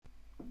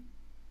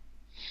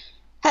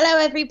Hello,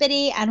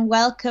 everybody, and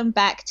welcome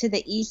back to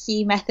the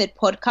EC Method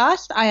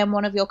podcast. I am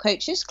one of your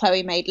coaches,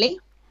 Chloe Madeley.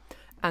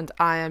 And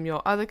I am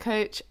your other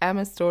coach,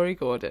 Emma Story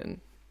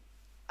Gordon.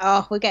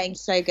 Oh, we're getting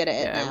so good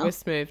at it now. Yeah, we're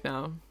smooth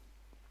now.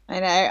 I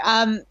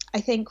know.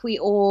 I think we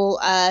all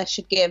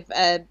should give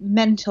a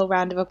mental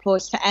round of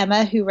applause to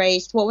Emma, who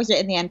raised, what was it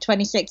in the end,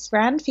 26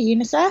 grand for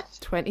UNICEF?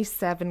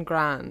 27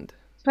 grand.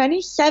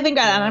 27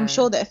 grand, and I'm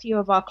sure that a few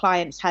of our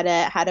clients had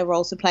a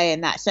role to play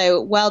in that.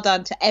 So well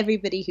done to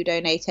everybody who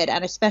donated,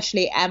 and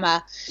especially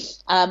Emma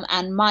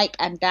and Mike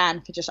and Dan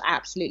for just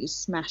absolutely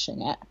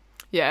smashing it.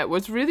 Yeah, it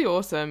was really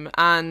awesome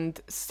and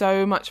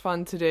so much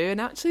fun to do,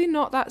 and actually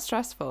not that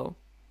stressful.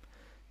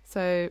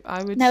 So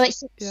I would... No,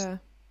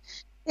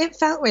 it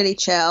felt really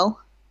chill.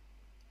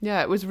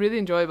 Yeah, it was really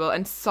enjoyable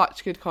and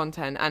such good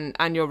content.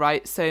 And you're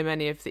right, so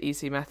many of the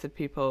EC Method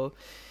people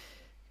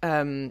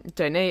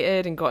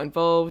donated and got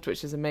involved,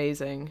 which is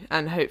amazing.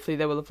 And hopefully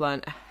they will have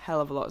learned a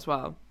hell of a lot as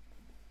well.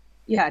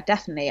 Yeah,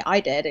 definitely. I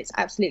did. It's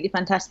absolutely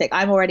fantastic.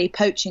 I'm already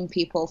poaching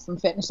people from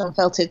Fitness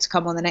Unfiltered to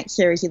come on the next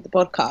series of the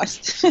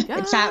podcast. Yeah.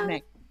 It's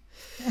happening.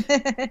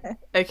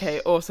 Okay,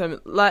 awesome.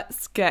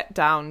 Let's get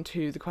down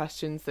to the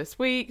questions this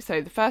week.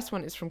 So the first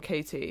one is from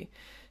Katie.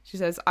 She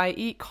says, I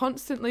eat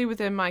constantly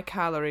within my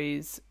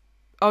calories.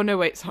 Oh, no,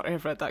 wait, sorry,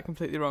 I've read that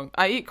completely wrong.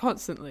 I eat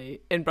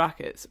constantly, in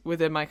brackets,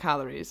 within my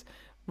calories,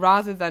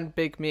 rather than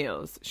big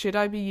meals. Should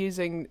I be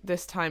using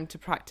this time to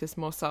practice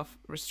more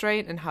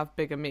self-restraint and have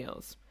bigger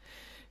meals?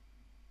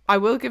 I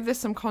will give this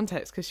some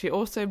context because she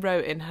also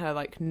wrote in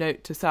her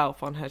note to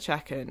self on her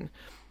check-in,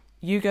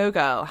 you go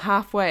girl,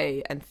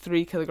 halfway and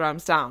 3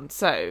 kilograms down.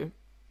 So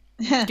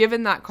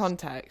given that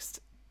context,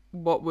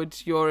 what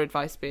would your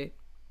advice be?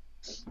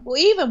 Well,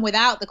 even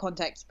without the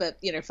context, but,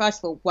 first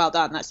of all, well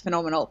done. That's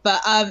phenomenal.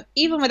 But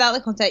even without the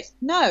context,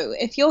 no,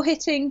 if you're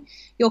hitting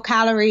your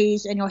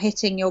calories and you're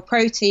hitting your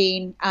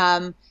protein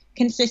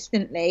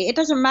consistently, it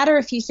doesn't matter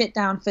if you sit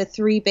down for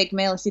 3 big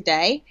meals a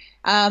day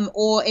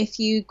or if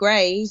you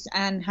graze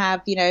and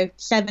have,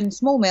 7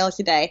 small meals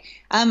a day.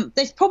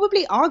 There's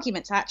probably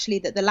arguments actually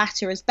that the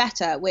latter is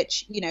better,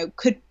 which,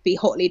 could be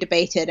hotly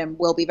debated and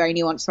will be very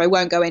nuanced, so I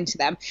won't go into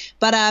them.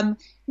 But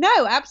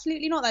no,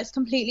 absolutely not. That's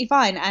completely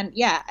fine. And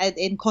yeah,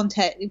 in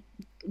context,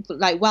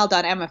 well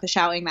done, Emma, for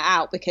shouting that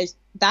out, because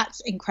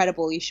that's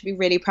incredible. You should be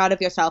really proud of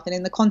yourself. And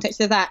in the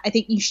context of that, I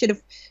think you should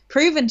have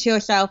proven to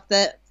yourself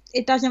that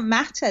it doesn't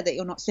matter that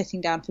you're not sitting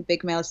down for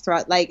big meals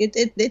throughout.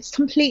 It's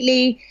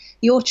completely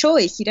your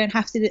choice. You don't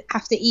have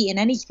to eat in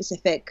any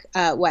specific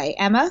way.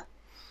 Emma?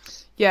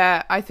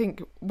 Yeah, I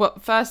think, well,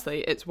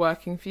 firstly, it's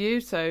working for you,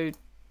 so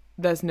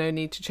there's no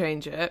need to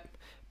change it.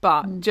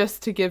 But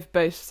just to give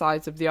both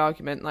sides of the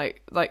argument,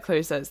 like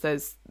Chloe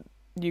says,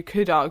 you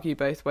could argue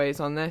both ways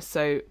on this.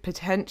 So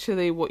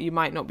potentially what you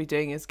might not be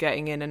doing is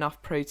getting in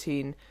enough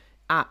protein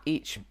at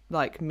each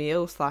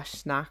meal /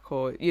 snack,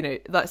 or,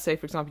 let's say,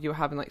 for example, you were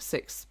having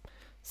 6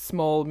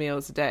 small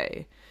meals a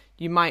day.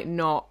 You might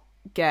not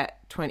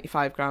get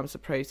 25 grams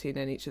of protein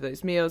in each of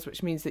those meals,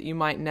 which means that you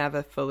might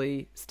never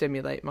fully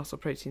stimulate muscle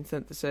protein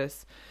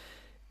synthesis.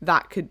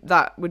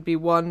 That would be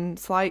one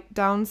slight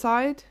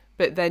downside.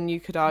 But then you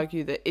could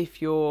argue that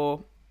if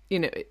you're,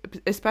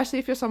 especially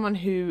if you're someone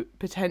who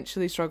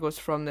potentially struggles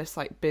from this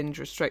binge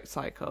restrict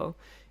cycle,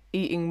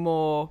 eating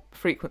more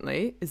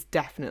frequently is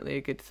definitely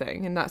a good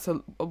thing. And that's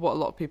what a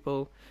lot of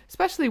people,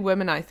 especially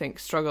women, I think,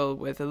 struggle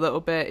with a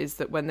little bit, is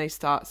that when they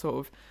start sort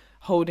of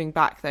holding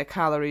back their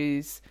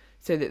calories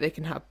so that they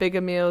can have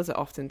bigger meals, it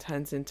often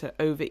turns into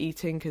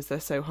overeating because they're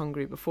so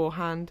hungry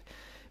beforehand.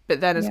 But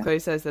then, as Chloe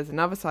says, there's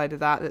another side of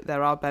that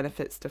there are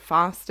benefits to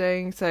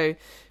fasting. So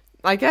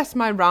I guess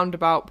my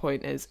roundabout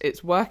point is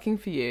it's working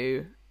for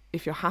you.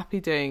 If you're happy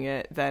doing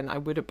it, then I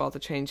wouldn't bother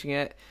changing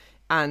it.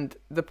 And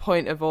the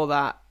point of all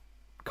that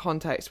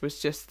context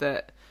was just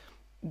that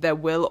there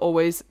will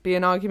always be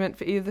an argument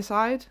for either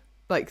side.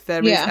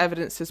 There is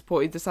evidence to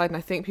support either side. And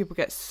I think people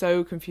get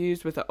so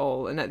confused with it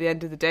all. And at the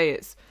end of the day,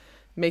 it's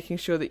making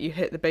sure that you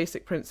hit the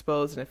basic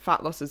principles. And if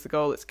fat loss is the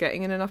goal, it's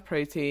getting in enough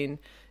protein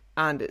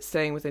and it's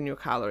staying within your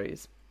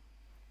calories.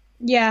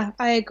 Yeah,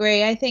 I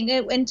agree. I think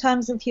in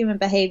terms of human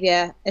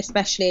behavior,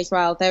 especially as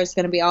well, there's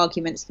going to be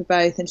arguments for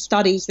both and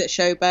studies that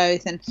show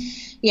both. And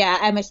yeah,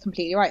 Emma's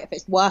completely right. If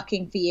it's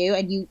working for you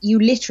and you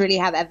literally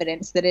have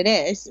evidence that it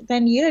is,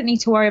 then you don't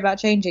need to worry about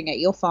changing it.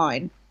 You're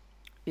fine.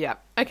 Yeah.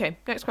 Okay,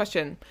 next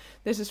question.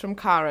 This is from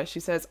Cara. She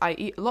says, I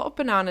eat a lot of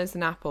bananas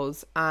and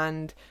apples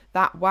and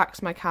that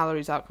whacks my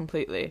calories out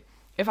completely.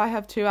 If I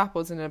have 2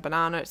 apples and a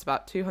banana, it's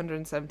about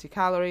 270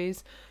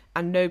 calories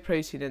and no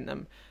protein in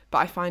them. But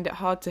I find it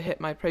hard to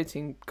hit my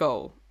protein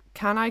goal.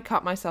 Can I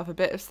cut myself a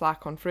bit of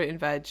slack on fruit and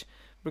veg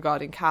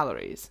regarding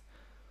calories?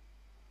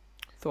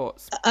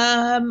 Thoughts?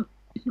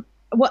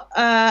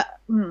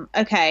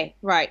 Okay,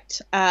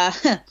 right.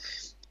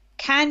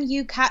 Can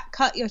you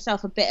cut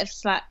yourself a bit of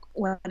slack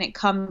when it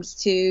comes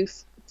to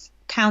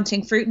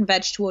counting fruit and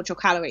veg towards your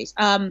calories?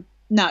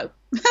 No.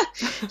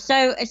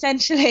 So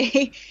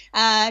essentially,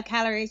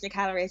 calories, a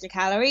calorie is a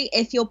calorie.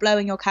 If you're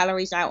blowing your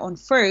calories out on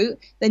fruit,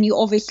 then you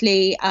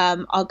obviously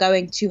are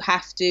going to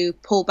have to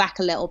pull back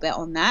a little bit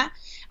on that.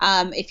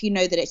 If you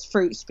know that it's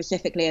fruit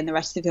specifically and the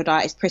rest of your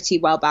diet is pretty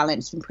well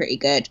balanced and pretty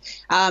good,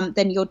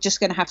 then you're just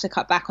going to have to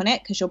cut back on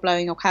it because you're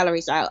blowing your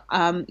calories out.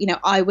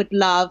 I would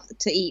love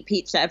to eat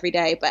pizza every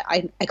day, but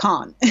I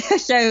can't.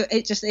 So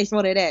it just is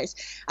what it is.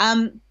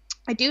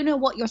 I do know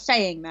what you're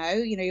saying, though.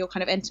 You're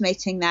kind of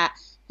intimating that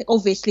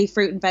obviously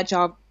fruit and veg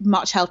are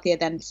much healthier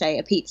than, say,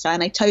 a pizza,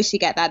 and I totally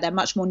get that. They're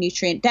much more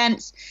nutrient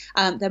dense.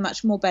 They're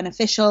much more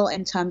beneficial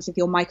in terms of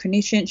your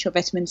micronutrients, your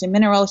vitamins and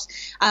minerals.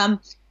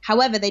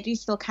 However, they do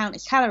still count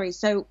as calories.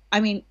 So,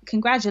 I mean,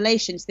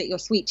 congratulations that your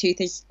sweet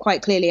tooth is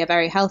quite clearly a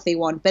very healthy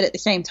one. But at the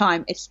same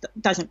time, it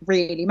doesn't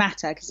really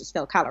matter because it's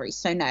still calories.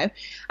 So, no.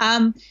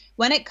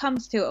 When it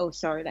comes to, oh,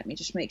 sorry, let me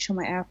just make sure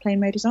my airplane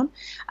mode is on.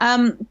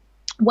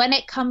 When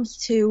it comes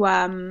to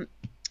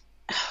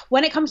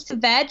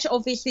veg,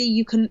 obviously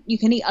you can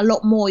eat a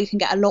lot more. You can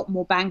get a lot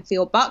more bang for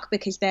your buck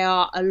because they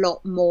are a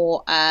lot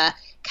more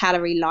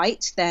calorie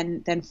light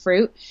than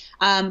fruit.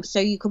 So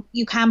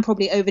you can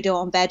probably overdo it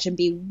on veg and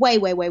be way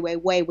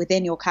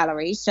within your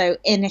calories. So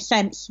in a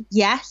sense,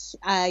 yes,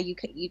 you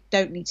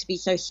don't need to be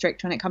so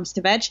strict when it comes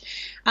to veg.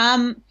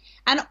 And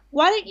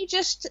why don't you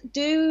just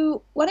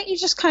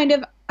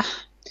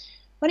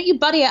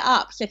buddy it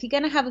up? So if you're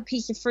going to have a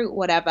piece of fruit or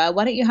whatever,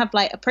 why don't you have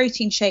like a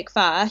protein shake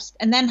first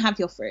and then have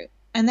your fruit?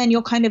 And then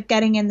you're kind of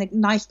getting in the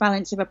nice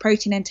balance of a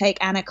protein intake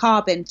and a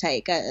carb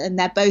intake. And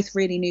they're both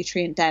really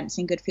nutrient dense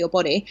and good for your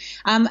body.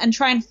 And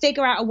try and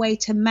figure out a way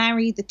to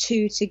marry the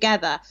two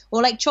together,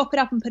 or like chop it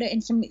up and put it in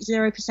some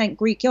 0%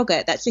 Greek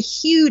yogurt. That's a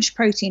huge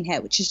protein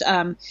hit, which is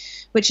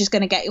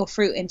going to get your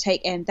fruit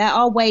intake in. There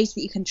are ways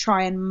that you can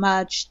try and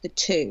merge the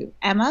two.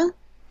 Emma?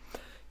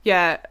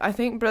 Yeah, I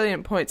think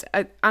brilliant points.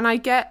 And I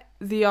get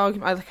the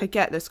argument, I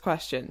get this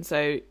question.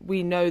 So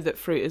we know that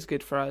fruit is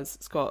good for us.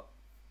 It's got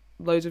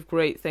loads of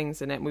great things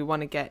in it, and we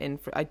want to get in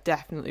fruit. I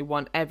definitely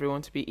want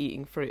everyone to be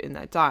eating fruit in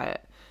their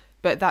diet,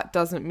 but that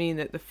doesn't mean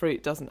that the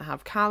fruit doesn't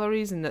have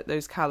calories and that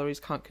those calories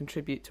can't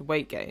contribute to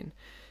weight gain.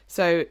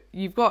 So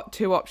you've got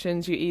two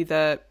options. You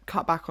either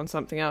cut back on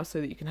something else so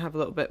that you can have a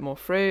little bit more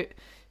fruit.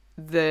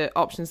 The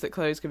options that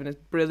Chloe's given is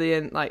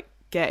brilliant, like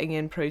getting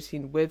in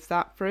protein with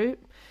that fruit.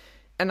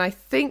 And I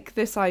think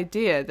this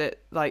idea that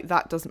like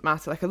that doesn't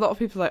matter, like a lot of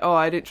people are like, oh,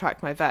 I don't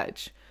track my veg.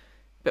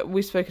 But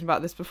we've spoken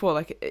about this before,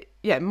 like,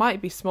 it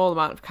might be small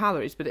amount of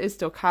calories, but it is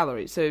still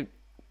calories. So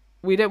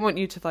we don't want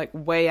you to, like,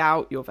 weigh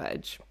out your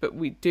veg, but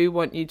we do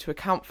want you to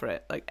account for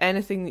it. Like,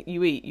 anything that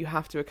you eat, you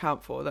have to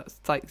account for. That's,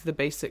 like, the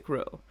basic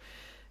rule.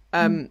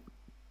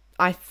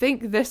 I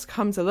think this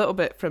comes a little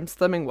bit from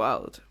Slimming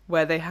World,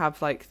 where they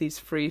have, like, these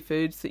free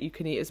foods that you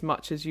can eat as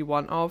much as you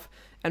want of,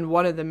 and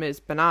one of them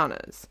is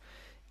bananas.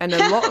 And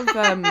a lot of...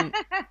 Have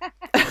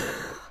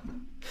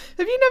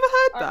you never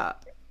heard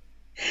that?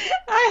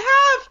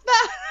 I have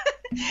that.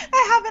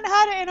 I haven't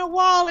heard it in a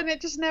while, and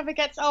it just never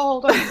gets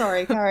old. I'm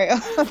sorry, carry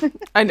on.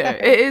 I know,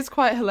 it is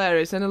quite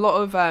hilarious, and a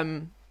lot of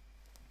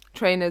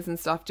trainers and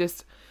stuff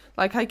just,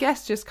 like, I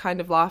guess just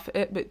kind of laugh at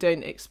it, but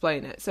don't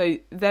explain it. So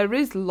there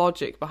is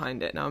logic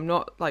behind it. Now, I'm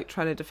not, like,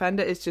 trying to defend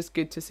it. It's just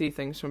good to see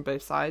things from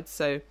both sides.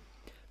 So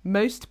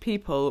most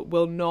people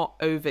will not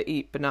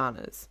overeat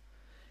bananas.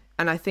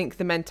 And I think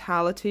the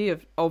mentality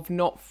of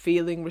not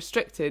feeling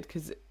restricted,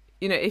 because...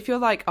 if you're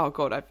like, oh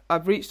God,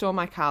 I've reached all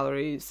my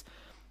calories,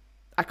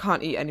 I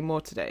can't eat any more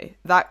today.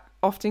 That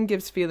often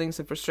gives feelings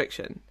of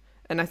restriction.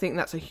 And I think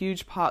that's a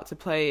huge part to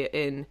play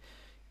in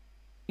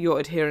your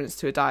adherence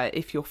to a diet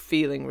if you're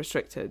feeling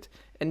restricted.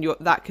 And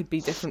that could be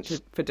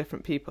different for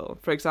different people.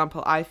 For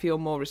example, I feel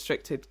more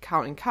restricted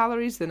counting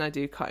calories than I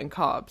do cutting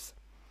carbs.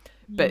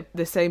 But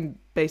the same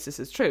basis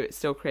is true. It's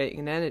still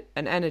creating an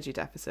energy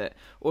deficit.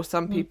 Or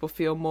some people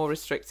feel more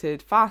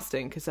restricted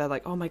fasting because they're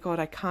like, oh my God,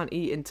 I can't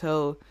eat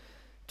until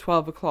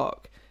 12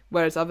 o'clock,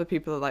 whereas other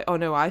people are like, oh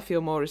no, I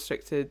feel more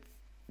restricted,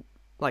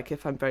 like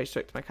if I'm very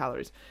strict to my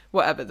calories,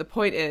 whatever. The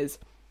point is,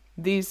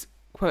 these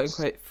quote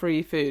unquote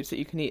free foods that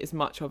you can eat as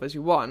much of as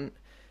you want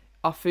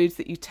are foods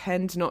that you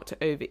tend not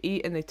to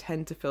overeat, and they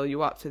tend to fill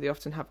you up, so they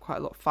often have quite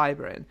a lot of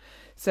fiber in.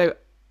 So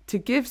to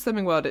give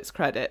Slimming World its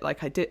credit,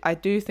 like I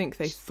do think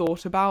they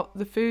thought about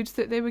the foods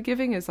that they were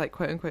giving as like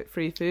quote unquote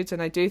free foods,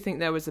 and I do think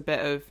there was a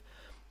bit of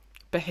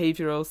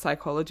behavioral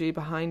psychology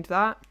behind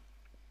that.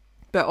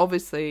 But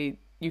obviously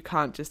you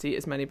can't just eat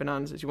as many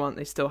bananas as you want.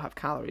 They still have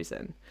calories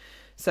in.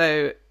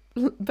 So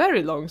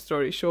very long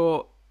story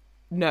short,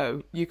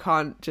 no, you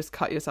can't just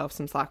cut yourself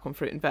some slack on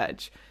fruit and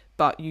veg,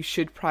 but you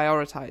should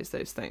prioritize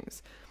those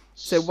things.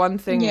 So one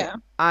thing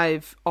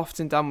I've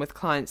often done with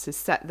clients is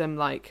set them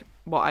like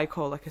what I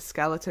call like a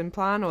skeleton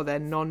plan, or their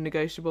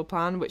non-negotiable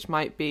plan, which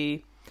might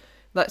be,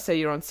 let's say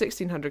you're on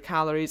 1600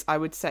 calories, I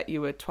would set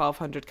you a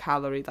 1200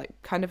 calorie, like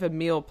kind of a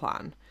meal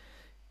plan,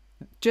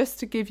 just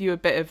to give you a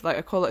bit of, like,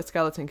 I call it a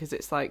skeleton because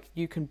it's like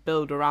you can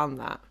build around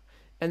that.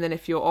 And then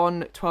if you're on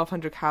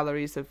 1200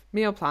 calories of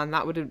meal plan,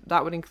 that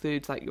would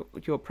include like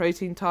your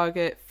protein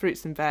target,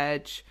 fruits and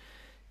veg,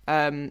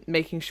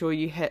 making sure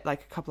you hit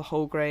like a couple of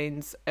whole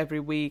grains every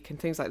week and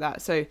things like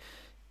that. So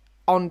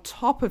on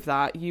top of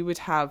that, you would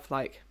have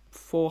like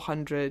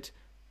 400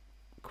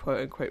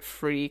 quote unquote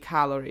free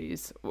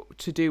calories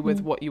to do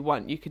with what you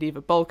want. You could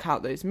either bulk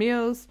out those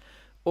meals,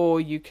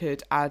 or you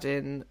could add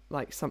in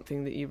like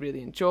something that you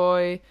really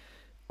enjoy,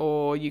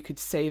 or you could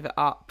save it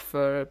up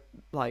for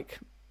like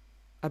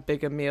a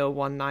bigger meal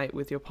one night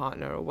with your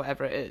partner or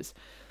whatever it is.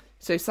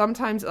 So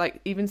sometimes like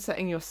even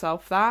setting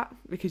yourself that,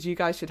 because you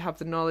guys should have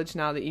the knowledge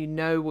now that you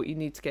know what you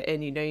need to get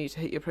in, you know you need to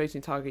hit your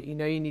protein target, you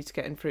know you need to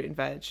get in fruit and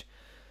veg,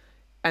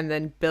 and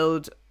then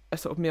build a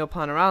sort of meal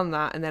plan around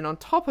that. And then on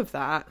top of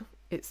that,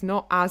 it's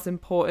not as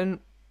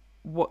important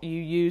what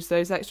you use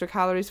those extra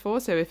calories for.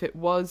 So if it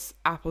was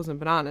apples and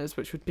bananas,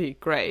 which would be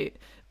great,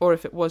 or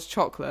if it was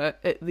chocolate,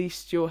 at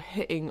least you're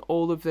hitting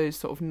all of those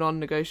sort of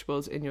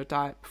non-negotiables in your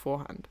diet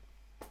beforehand.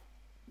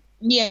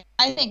 Yeah,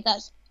 I think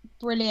that's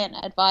brilliant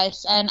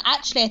advice. And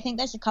actually, I think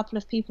there's a couple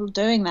of people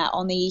doing that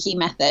on the easy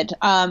method,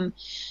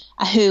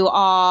 who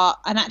are,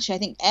 and actually I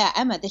think,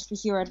 Emma, this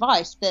was your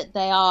advice, that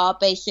they are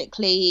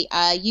basically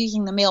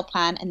using the meal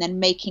plan and then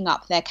making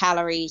up their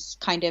calories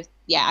kind of,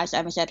 yeah, as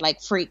Emma said,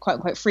 like free, quote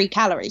unquote, free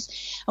calories.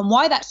 And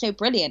why that's so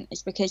brilliant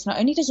is because not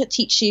only does it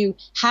teach you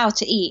how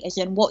to eat, as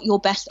in what your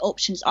best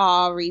options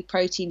are,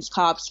 proteins,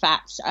 carbs,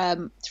 fats,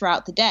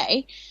 throughout the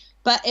day,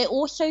 but it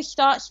also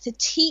starts to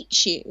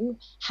teach you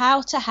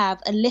how to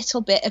have a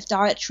little bit of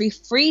dietary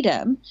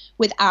freedom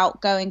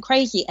without going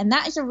crazy. And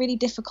that is a really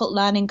difficult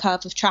learning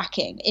curve of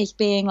tracking, is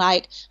being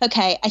like,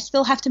 okay, I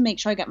still have to make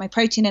sure I get my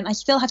protein in. I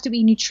still have to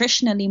be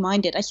nutritionally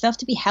minded. I still have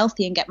to be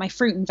healthy and get my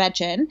fruit and veg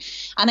in.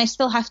 And I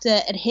still have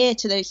to adhere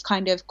to those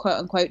kind of quote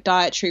unquote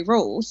dietary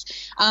rules.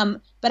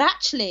 But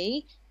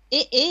actually,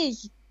 it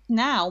is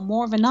now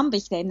more of a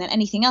numbers game than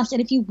anything else. And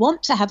if you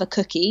want to have a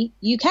cookie,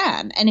 you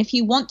can. And if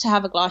you want to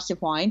have a glass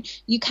of wine,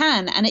 you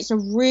can. And it's a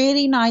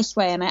really nice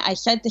way, and I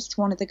said this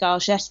to one of the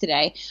girls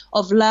yesterday,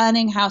 of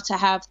learning how to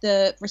have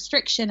the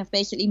restriction of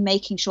basically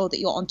making sure that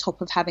you're on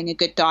top of having a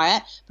good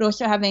diet, but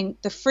also having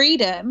the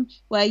freedom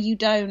where you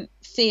don't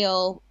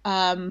feel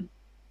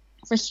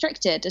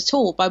restricted at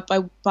all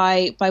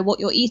by what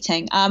you're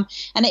eating. And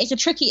it's a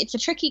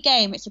tricky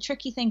game. It's a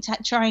tricky thing to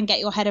try and get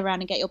your head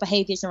around and get your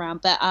behaviors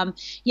around. But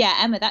yeah,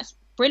 Emma, that's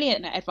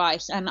brilliant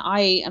advice, and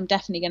I am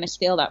definitely going to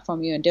steal that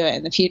from you and do it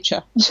in the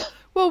future.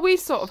 Well, we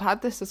sort of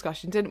had this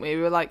discussion, didn't we?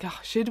 We were like, oh,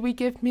 should we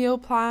give meal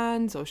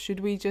plans, or should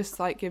we just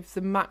like give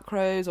them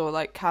macros or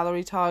like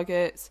calorie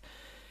targets?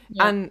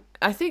 Yeah. And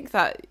I think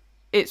that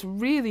it's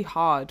really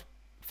hard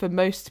for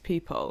most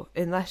people,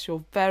 unless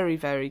you're very,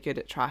 very good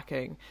at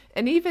tracking.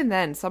 And even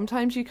then,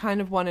 sometimes you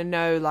kind of want to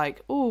know,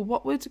 like, oh,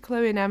 what would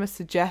Chloe and Emma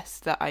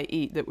suggest that I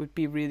eat that would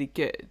be really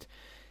good?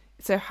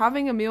 So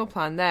having a meal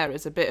plan there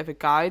is a bit of a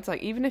guide.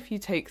 Like, even if you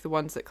take the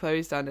ones that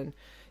Chloe's done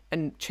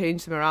and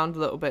change them around a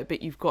little bit,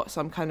 but you've got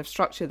some kind of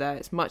structure there,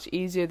 it's much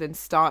easier than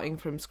starting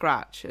from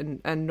scratch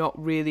and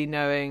not really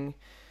knowing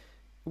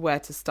where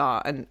to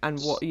start and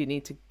what you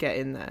need to get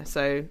in there.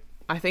 So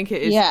I think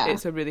it is,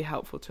 it's a really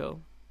helpful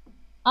tool.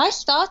 I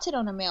started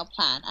on a meal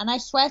plan, and I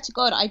swear to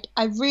God,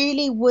 I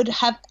really would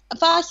have,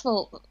 first of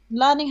all,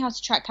 learning how to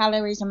track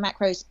calories and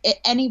macros,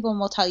 anyone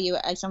will tell you,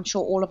 as I'm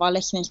sure all of our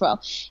listeners will,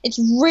 it's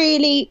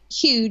really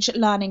huge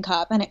learning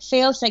curve, and it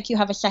feels like you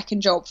have a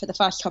second job for the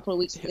first couple of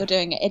weeks that you're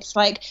doing it. It's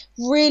like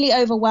really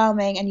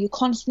overwhelming, and you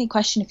constantly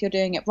question if you're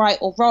doing it right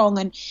or wrong,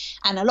 and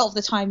a lot of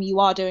the time you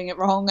are doing it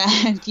wrong,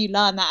 and you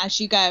learn that as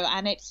you go,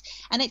 and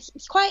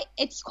it's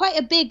quite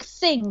a big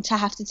thing to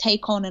have to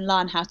take on and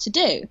learn how to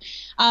do.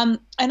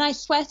 And I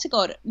swear to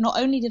God, not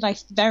only did I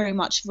very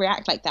much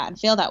react like that and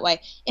feel that way,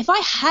 if I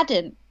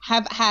hadn't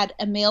have had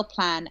a meal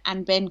plan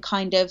and been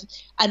kind of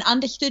and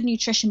understood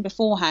nutrition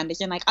beforehand,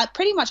 as in like I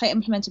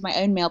implemented my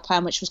own meal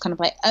plan, which was kind of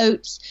like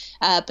oats,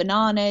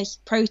 bananas,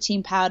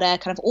 protein powder,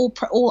 kind of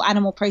all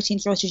animal protein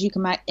sources you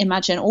can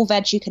imagine, all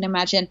veg you can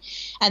imagine,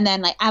 and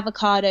then like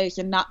avocados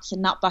and nuts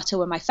and nut butter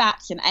were my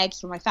fats and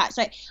eggs were my fats.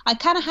 So I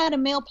kind of had a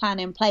meal plan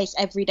in place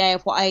every day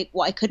of what I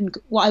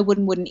would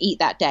and wouldn't eat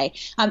that day.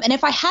 And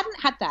if I hadn't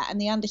had that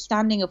and the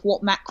understanding of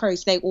what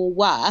macros they all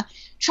were,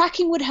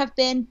 tracking would have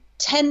been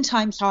 10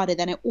 times harder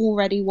than it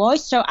already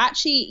was. So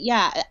actually,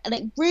 yeah,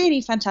 like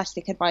really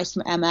fantastic advice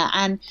from Emma.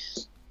 And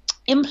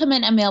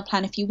implement a meal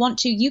plan if you want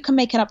to. You can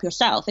make it up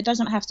yourself. It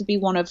doesn't have to be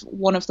one of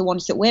the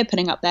ones that we're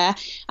putting up there.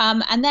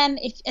 And then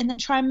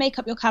try and make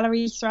up your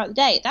calories throughout the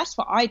day. That's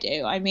what I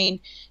do. I mean,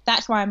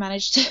 that's why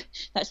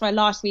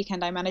last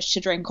weekend I managed to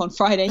drink on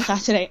Friday,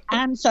 Saturday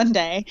and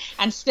Sunday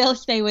and still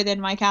stay within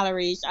my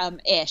calories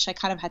ish. I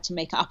kind of had to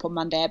make it up on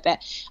Monday a bit.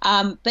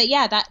 But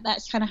yeah,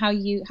 that's kind of how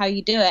you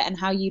do it and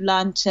how you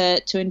learn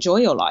to enjoy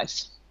your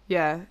life.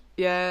 Yeah.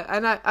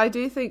 And I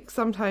do think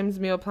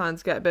sometimes meal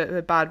plans get a bit of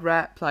a bad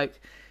rep,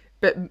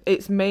 but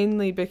it's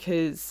mainly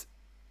because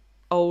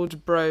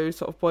old bro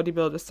sort of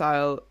bodybuilder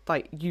style,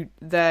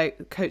 their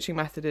coaching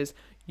method is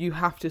you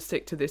have to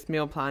stick to this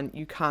meal plan.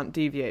 You can't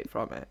deviate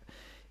from it.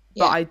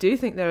 Yeah. But I do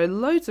think there are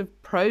loads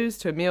of pros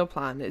to a meal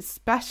plan,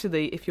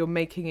 especially if you're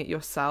making it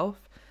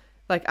yourself.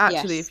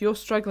 If you're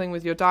struggling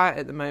with your diet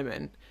at the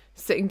moment,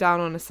 sitting down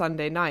on a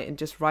Sunday night and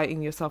just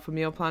writing yourself a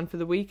meal plan for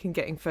the week and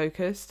getting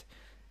focused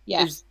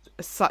is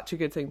such a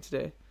good thing to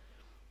do.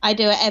 I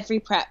do it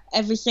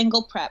every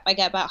single prep. I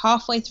get about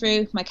halfway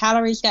through, my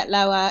calories get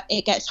lower,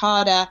 it gets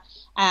harder,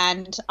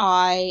 and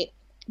I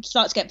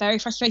start to get very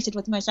frustrated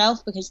with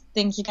myself because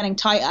things are getting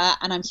tighter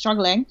and I'm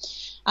struggling,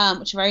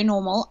 which is very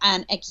normal.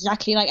 And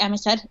exactly like Emma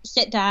said,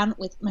 sit down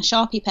with my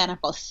Sharpie pen.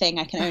 I've got a thing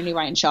I can only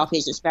write in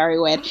Sharpies. It's very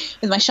weird.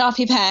 With my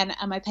Sharpie pen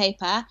and my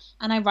paper,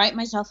 and I write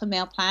myself a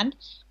meal plan.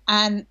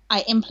 And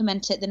I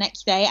implement it the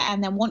next day.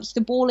 And then once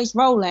the ball is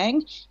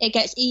rolling, it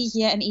gets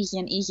easier and easier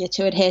and easier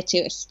to adhere to,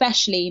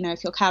 especially, you know,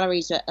 if your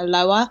calories are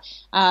lower.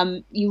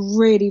 You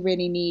really,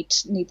 really need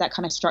that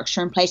kind of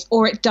structure in place,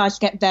 or it does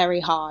get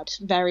very hard,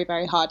 very,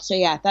 very hard. So,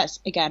 yeah,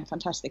 that's, again,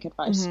 fantastic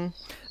advice. Mm-hmm.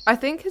 I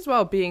think as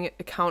well, being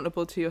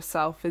accountable to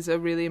yourself is a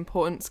really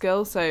important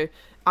skill. So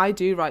I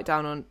do I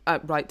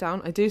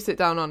do sit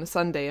down on a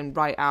Sunday and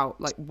write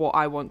out like what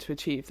I want to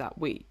achieve that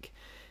week.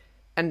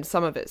 And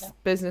some of it's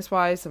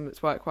business-wise, some of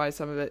it's work-wise,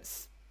 some of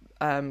it's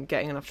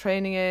getting enough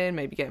training in,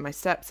 maybe getting my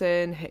steps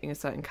in, hitting a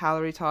certain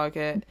calorie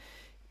target.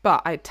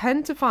 But I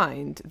tend to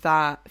find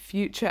that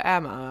future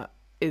Emma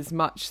is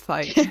much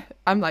like,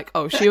 I'm like,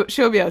 oh,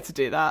 she'll be able to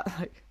do that.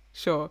 Like,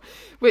 sure.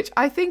 Which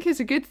I think is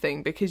a good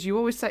thing because you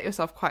always set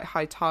yourself quite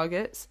high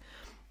targets.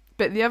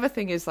 But the other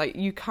thing is, like,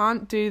 you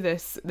can't do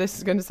this. This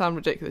is going to sound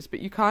ridiculous,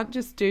 but you can't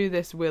just do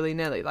this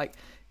willy-nilly. Like,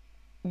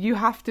 you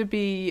have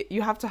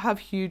to have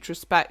huge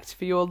respect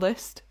for your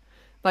list.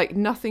 Like,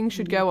 nothing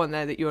should go on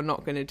there that you're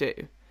not going to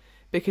do,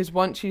 because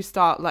once you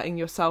start letting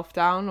yourself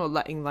down or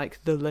letting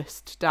like the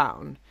list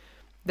down,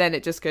 then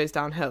it just goes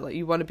downhill. Like,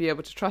 you want to be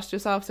able to trust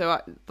yourself.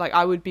 So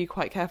I would be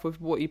quite careful with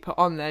what you put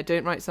on there.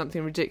 Don't write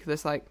something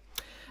ridiculous like,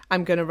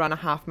 I'm going to run a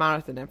half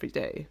marathon every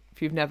day,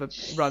 if you've never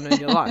run in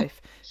your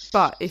life.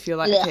 But if you're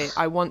like, okay,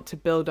 I want to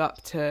build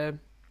up to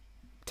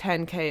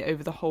 10k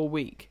over the whole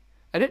week.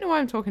 I don't know why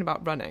I'm talking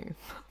about running.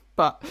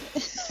 But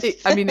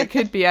it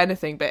could be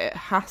anything, but it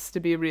has to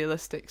be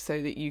realistic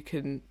so that you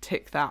can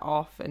tick that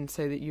off and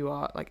so that you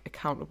are like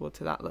accountable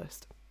to that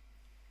list.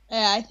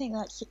 Yeah, I think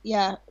that's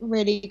a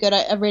really good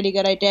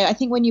idea. I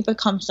think when you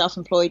become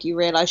self-employed, you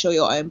realize you're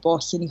your own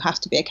boss and you have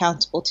to be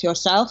accountable to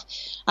yourself.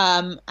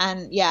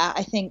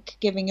 I think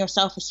giving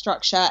yourself a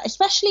structure,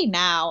 especially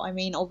now, I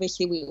mean,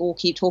 obviously we all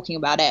keep talking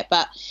about it,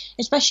 but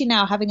especially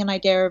now, having an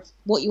idea of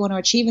what you want to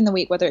achieve in the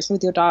week, whether it's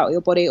with your diet or your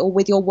body or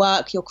with your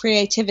work, your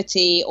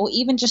creativity, or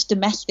even just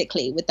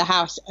domestically with the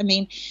house. I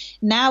mean,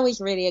 now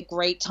is really a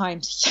great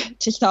time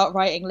to start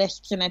writing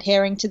lists and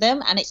adhering to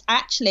them. And it's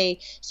actually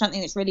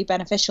something that's really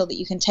beneficial that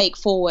you can take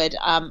forward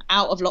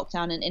out of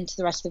lockdown and into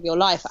the rest of your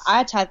life. I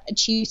had to have a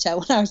tutor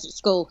when I was at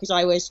school because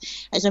I was,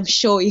 as I'm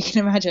sure you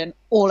can imagine,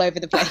 all over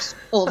the place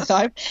all the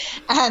time.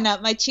 And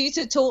my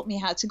tutor taught me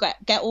how to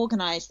get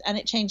organized, and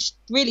it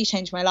really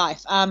changed my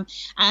life. Now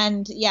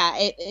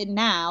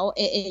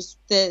it is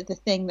the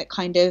thing that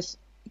kind of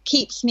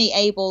keeps me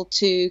able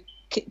to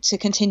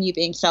continue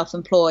being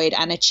self-employed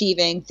and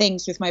achieving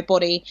things with my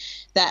body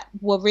that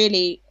were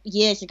really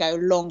years ago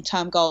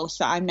long-term goals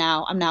that I'm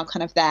now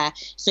kind of there.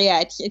 So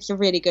yeah, it's a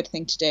really good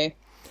thing to do.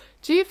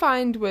 Do you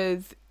find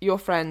with your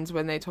friends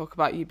when they talk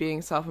about you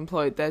being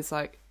self-employed, there's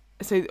like,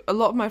 so a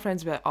lot of my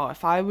friends are like, oh,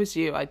 if I was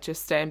you, I'd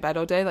just stay in bed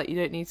all day. Like, you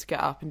don't need to get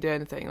up and do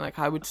anything. Like,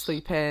 I would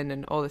sleep in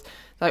and all this.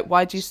 Like,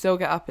 why do you still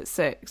get up at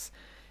 6?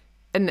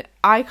 And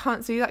I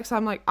can't see that because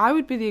I'm like, I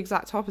would be the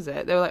exact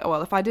opposite. They were like, oh,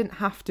 well, if I didn't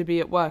have to be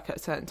at work at a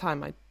certain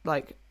time,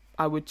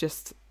 I would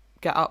just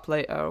get up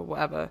later or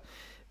whatever.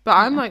 But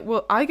I'm like,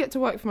 well, I get to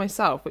work for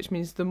myself, which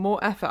means the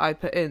more effort I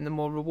put in, the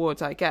more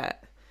rewards I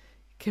get.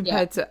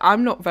 Compared to,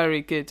 I'm not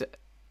very good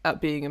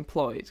at being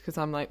employed because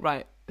I'm like,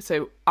 right,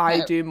 so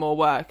I do more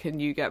work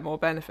and you get more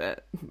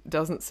benefit.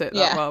 Doesn't sit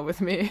that well with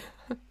me.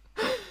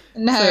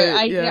 No,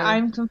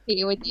 I'm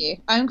completely with you.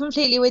 I'm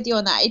completely with you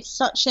on that. It's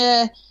such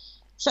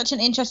an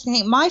interesting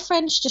thing. My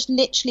friends just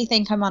literally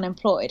think I'm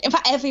unemployed. In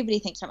fact, everybody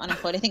thinks I'm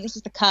unemployed. I think this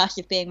is the curse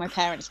of being my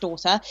parents'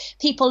 daughter.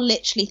 People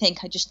literally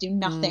think I just do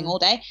nothing all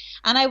day.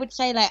 And I would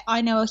say, like,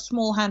 I know a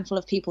small handful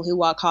of people who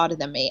work harder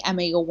than me.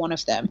 Emma, you're one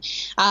of them.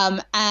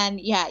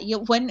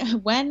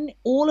 When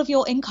all of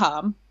your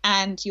income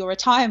and your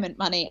retirement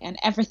money and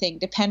everything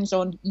depends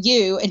on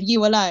you and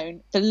you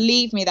alone,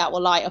 believe me, that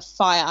will light a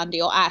fire under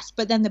your ass.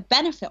 But then the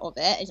benefit of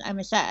it, as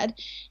Emma said,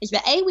 is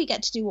that A, we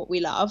get to do what we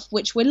love,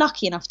 which we're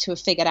lucky enough to have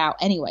figured out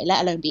anyway,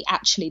 let alone be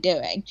actually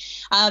doing.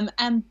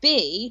 And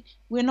B,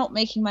 we're not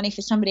making money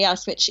for somebody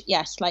else, which,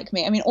 yes, like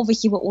me, I mean,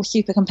 obviously we're all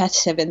super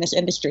competitive in this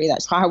industry.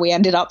 That's how we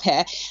ended up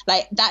here.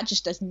 Like, that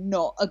just does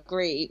not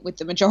agree with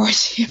the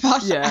majority of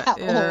us at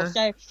all.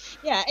 So,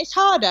 yeah, it's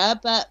harder,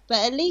 but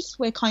at least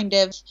we're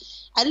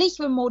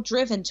more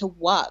driven to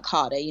work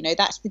harder. You know,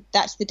 that's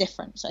the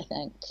difference, I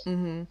think.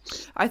 Mm-hmm.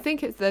 I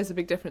think there's a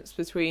big difference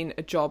between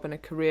a job and a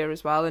career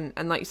as well. And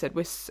like you said,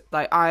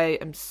 I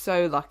am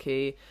so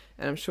lucky,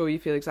 and I'm sure you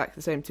feel exactly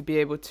the same, to be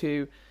able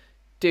to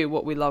do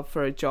what we love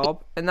for a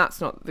job, and that's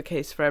not the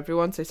case for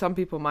everyone. So some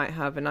people might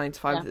have a 9 to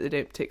 5 that they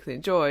don't particularly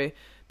enjoy,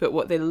 but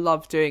what they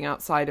love doing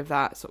outside of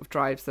that sort of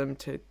drives them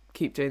to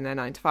keep doing their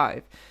 9 to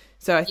 5.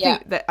 So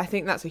I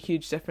think that's a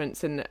huge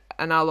difference, and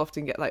I'll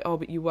often get like, oh,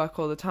 but you work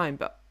all the time,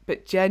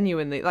 but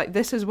genuinely, like,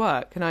 this is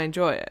work and I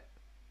enjoy it.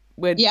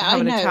 We're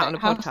having a chat on a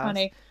podcast.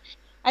 Funny.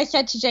 I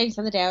said to James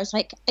the other day, I was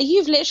like,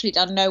 you've literally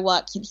done no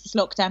work since this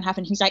lockdown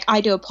happened. He's like, I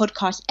do a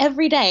podcast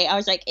every day. I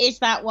was like, is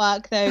that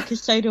work though?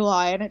 Because so do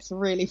I, and it's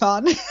really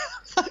fun.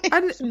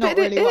 It's not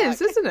really work.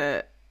 Isn't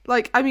it?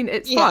 Like, I mean,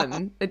 it's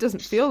fun. It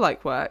doesn't feel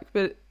like work,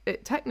 but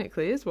it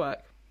technically is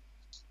work.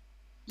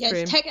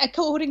 Yeah,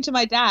 according to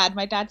my dad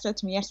said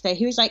to me yesterday,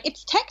 he was like,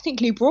 it's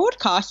technically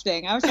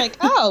broadcasting. I was like,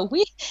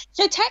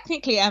 so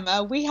technically,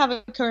 Emma, we have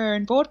a career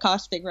in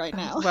broadcasting right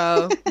now.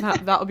 Well,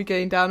 that'll be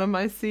going down on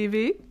my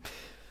CV.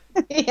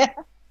 Yeah.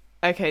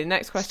 Okay,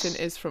 next question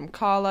is from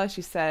Carla.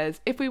 She says,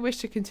 if we wish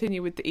to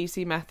continue with the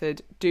EC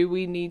method, do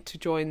we need to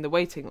join the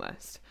waiting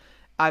list?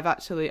 I've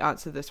actually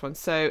answered this one.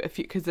 So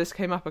because this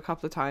came up a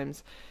couple of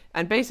times,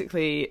 and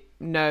basically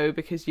no,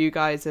 because you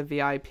guys are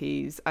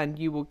VIPs and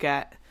you will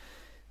get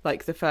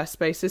like the first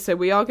spaces. So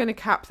we are going to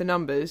cap the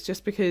numbers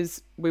just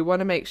because we want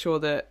to make sure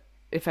that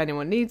if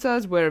anyone needs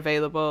us, we're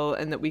available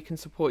and that we can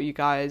support you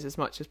guys as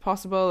much as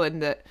possible.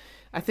 And that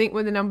I think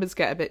when the numbers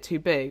get a bit too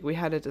big, we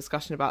had a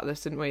discussion about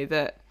this, didn't we?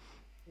 That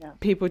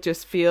people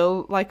just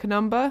feel like a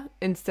number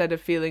instead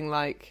of feeling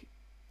like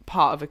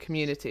part of a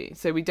community.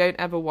 So we don't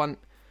ever want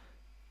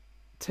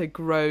to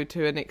grow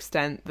to an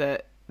extent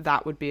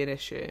that would be an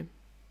issue.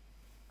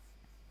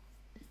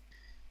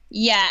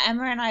 Yeah,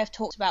 Emma and I have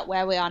talked about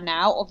where we are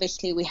now.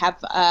 Obviously, we have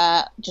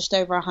just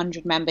over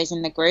 100 members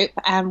in the group,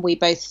 and we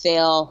both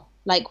feel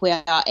like we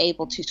are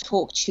able to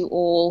talk to you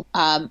all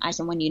as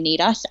and when you need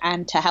us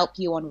and to help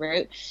you en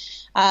route.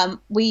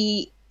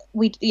 We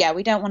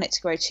don't want it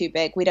to grow too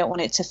big. We don't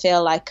want it to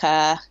feel like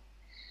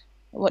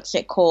what's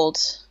it called?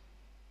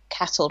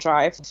 Cattle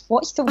drive.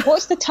 What's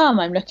the term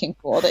I'm looking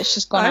for that's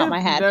just gone out of my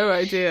head? No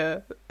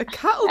idea. A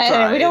cattle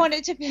drive. We don't want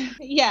it to be.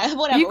 Yeah,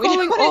 whatever. Are you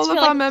calling all of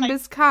our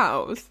members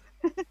cows?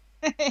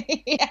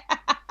 Yeah.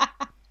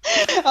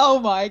 Oh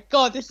my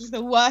god, this is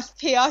the worst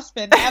PR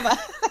spin ever.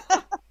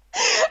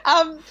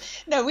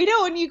 No, we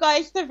don't want you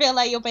guys to feel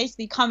like you're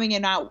basically coming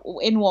in out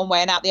in one way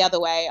and out the other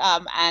way.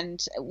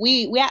 And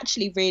we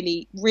actually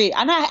really,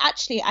 and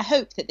I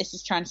hope that this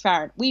is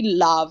transparent. We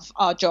love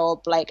our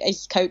job, like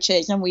as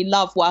coaches, and we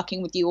love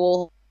working with you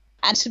all.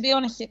 And to be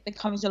honest, it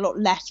becomes a lot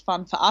less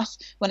fun for us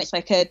when it's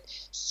like a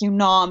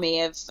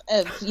tsunami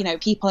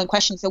of people and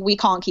questions that we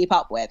can't keep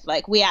up with.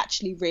 Like, we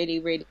actually really,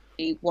 really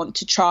want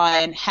to try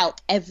and help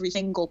every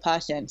single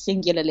person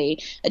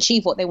singularly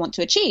achieve what they want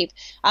to achieve.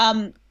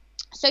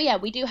 So yeah,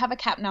 we do have a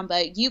cap number.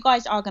 You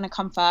guys are going to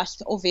come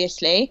first,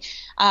 obviously.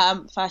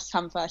 First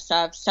come, first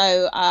serve.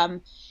 So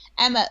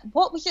Emma,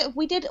 what was it?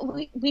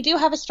 We do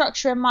have a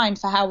structure in mind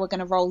for how we're going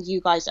to roll you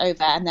guys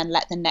over and then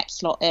let the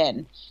next lot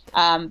in.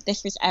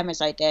 This was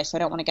Emma's idea, so I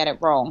don't want to get it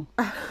wrong.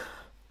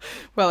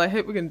 Well, I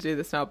hope we're going to do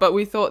this now. But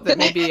we thought that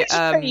maybe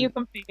you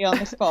completely on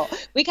the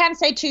spot. We can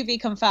say to be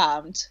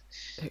confirmed.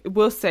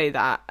 We'll say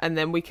that, and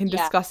then we can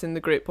discuss in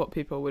the group what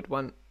people would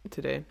want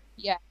to do.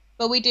 Yeah,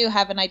 but we do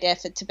have an idea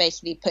to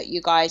basically put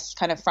you guys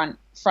kind of front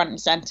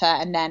and center,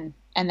 and then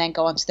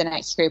go on to the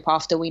next group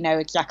after we know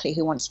exactly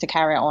who wants to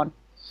carry it on.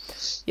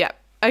 Yeah.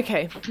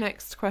 Okay.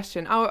 Next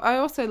question. I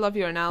also love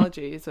your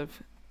analogies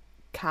of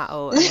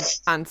cattle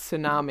and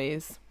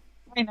tsunamis.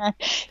 I know.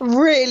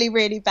 Really,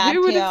 really bad.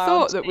 Who would have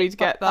thought that we'd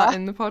get that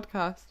in the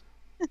podcast?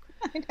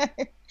 I know.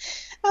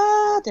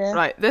 Oh, dear.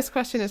 Right. This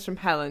question is from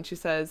Helen. She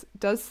says,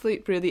 does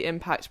sleep really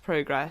impact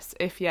progress?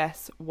 If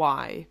yes,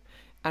 why?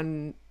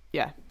 And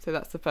yeah, so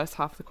that's the first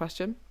half of the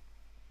question.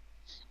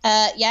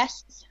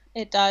 Yes,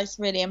 it does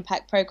really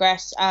impact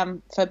progress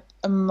for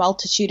a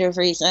multitude of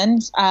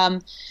reasons.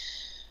 One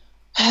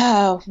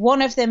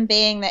of them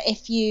being that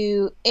if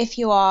you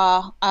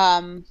are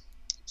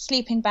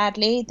sleeping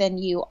badly, then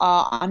you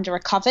are under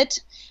recovered.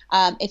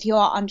 If you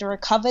are under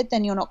recovered,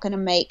 then you're not going to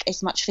make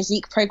as much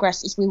physique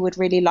progress as we would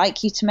really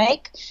like you to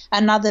make.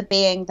 Another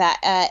being that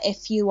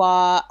if you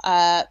are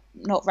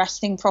not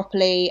resting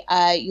properly,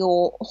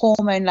 your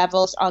hormone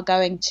levels are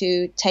going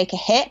to take a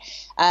hit.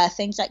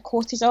 Things like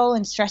cortisol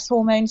and stress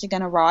hormones are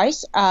going to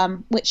rise,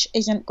 which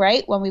isn't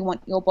great when we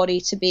want your body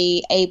to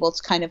be able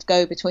to kind of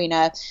go between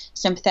a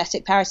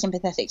sympathetic,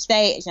 parasympathetic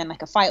state, as in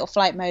like a fight or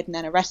flight mode, and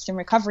then a rest and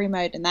recovery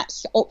mode, and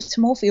that's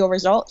optimal for your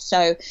results.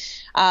 So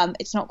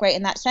it's not great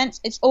in that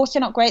sense. It's also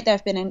not great. There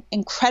have been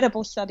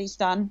incredible studies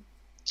done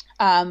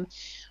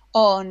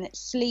on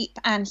sleep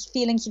and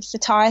feelings of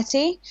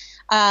satiety,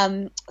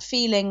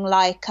 feeling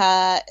like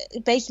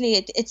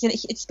basically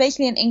it's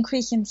basically an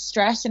increase in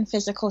stress and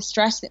physical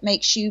stress that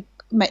makes your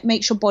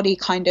body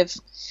kind of,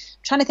 I'm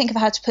trying to think of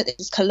how to put this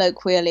as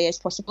colloquially as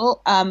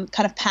possible, kind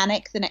of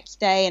panic the next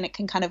day, and it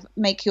can kind of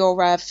make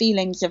your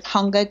feelings of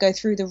hunger go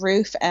through the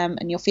roof,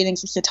 and your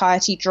feelings of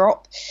satiety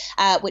drop,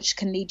 which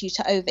can lead you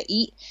to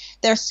overeat.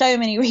 There are so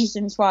many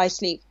reasons why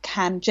sleep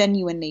can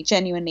genuinely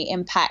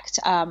impact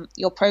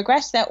your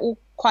progress. They're all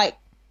quite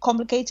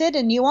complicated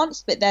and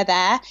nuanced, but they're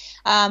there.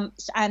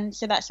 And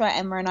so that's why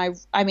Emma and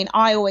I mean,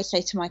 I always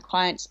say to my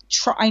clients,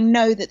 I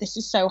know that this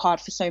is so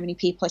hard for so many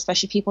people,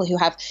 especially people who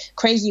have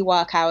crazy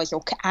work hours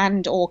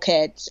or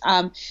kids.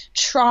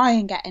 Try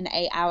and get in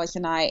 8 hours a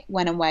night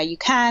when and where you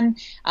can,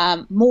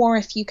 more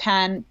if you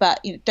can,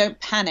 but don't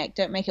panic.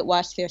 Don't make it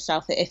worse for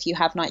yourself if you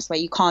have nights where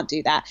you can't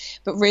do that,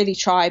 but really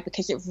try,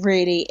 because it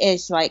really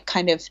is like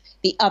kind of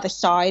the other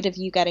side of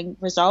you getting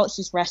results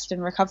is rest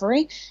and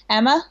recovery.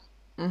 Emma?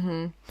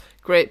 Mm-hmm.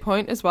 Great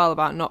point as well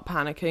about not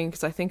panicking,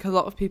 because I think a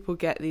lot of people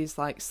get these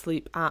like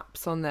sleep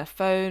apps on their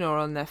phone or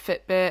on their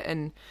Fitbit,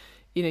 and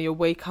you'll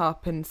wake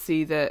up and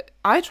see that.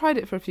 I tried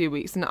it for a few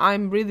weeks and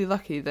I'm really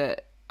lucky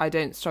that I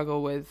don't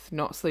struggle with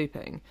not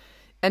sleeping,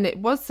 and it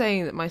was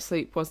saying that my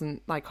sleep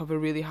wasn't like of a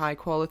really high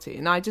quality,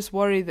 and I just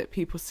worry that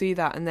people see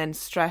that and then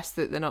stress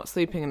that they're not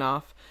sleeping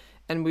enough,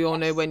 and we all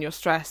know when you're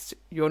stressed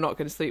you're not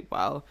going to sleep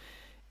well,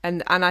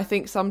 and I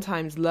think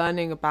sometimes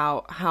learning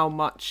about how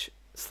much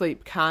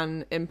sleep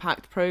can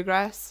impact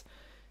progress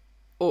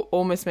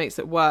almost makes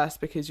it worse,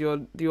 because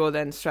you're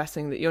then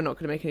stressing that you're not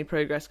going to make any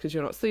progress because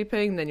you're not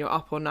sleeping, then you're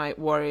up all night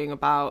worrying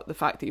about the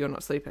fact that you're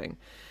not sleeping.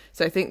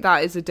 So I think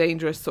that is a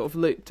dangerous sort of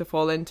loop to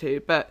fall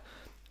into. But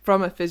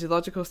from a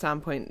physiological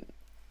standpoint,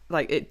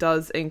 like, it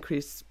does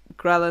increase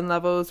ghrelin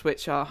levels,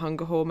 which are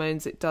hunger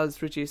hormones. It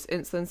does reduce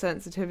insulin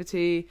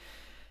sensitivity.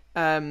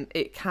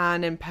 It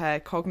can impair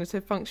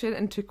cognitive function,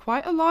 and to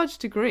quite a large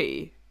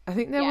degree. I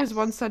think there was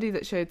one study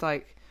that showed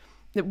like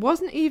it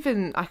wasn't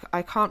even,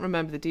 I can't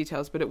remember the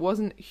details, but it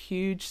wasn't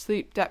huge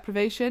sleep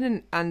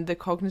deprivation, and the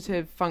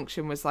cognitive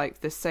function was like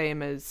the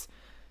same as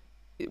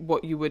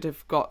what you would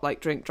have got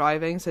like drink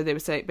driving. So they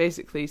were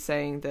basically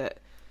saying that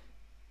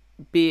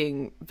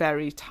being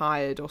very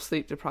tired or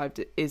sleep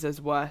deprived is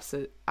as worse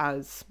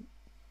as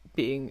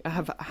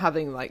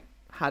having like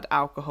had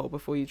alcohol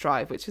before you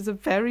drive, which is a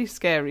very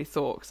scary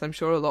thought, because I'm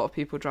sure a lot of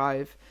people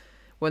drive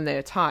when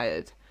they're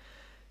tired.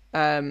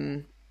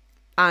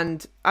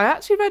 And I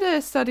actually read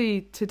a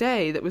study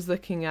today that was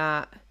looking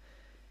at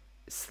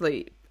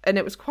sleep, and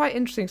it was quite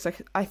interesting. So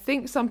I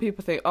think some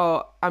people think,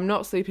 oh, I'm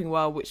not sleeping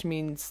well, which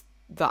means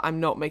that I'm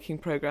not making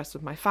progress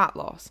with my fat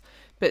loss.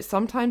 But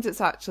sometimes it's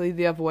actually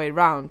the other way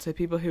around. So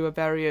people who are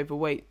very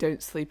overweight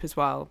don't sleep as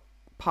well,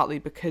 partly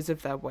because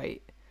of their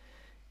weight,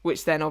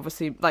 which then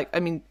obviously, like, I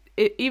mean,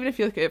 even if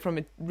you look at it from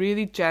a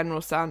really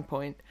general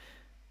standpoint,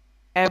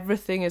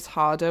 everything is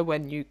harder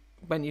when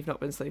you've not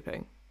been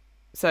sleeping.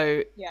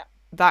 So yeah.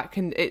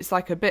 It's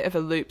like a bit of a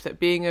loop that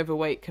being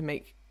overweight can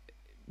make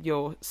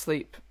you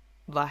sleep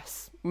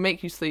less,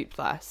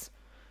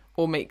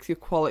 or make the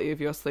quality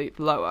of your sleep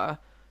lower.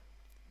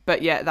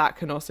 But yet that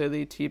can also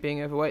lead to you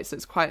being overweight. So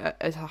it's quite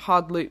a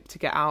hard loop to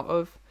get out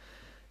of.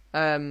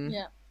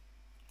 But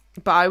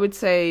I would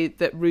say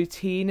that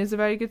routine is a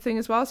very good thing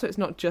as well. So it's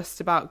not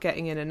just about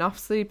getting in enough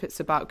sleep.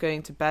 It's about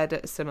going to bed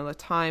at a similar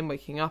time,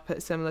 waking up at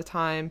a similar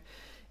time.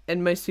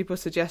 And most people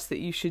suggest that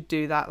you should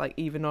do that like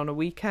even on a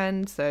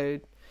weekend.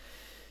 So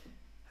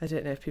I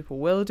don't know if people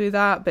will do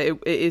that, but it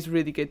is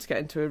really good to get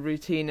into a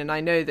routine. And I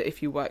know that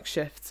if you work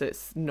shifts,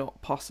 it's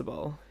not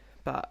possible,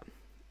 but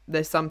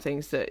there's some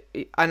things that,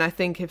 and I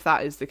think if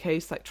that is the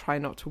case, like, try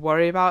not to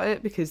worry about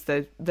it, because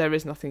there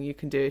is nothing you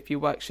can do. If you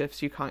work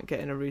shifts, you can't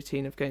get in a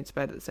routine of going to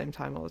bed at the same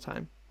time all the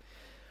time.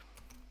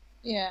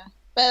 Yeah,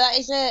 but that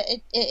is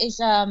it is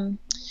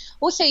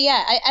also,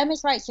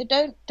 Emma's right. So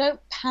don't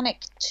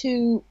panic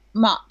too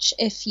much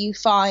if you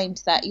find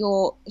that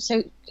you're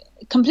so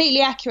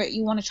completely accurate.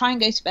 You want to try and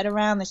go to bed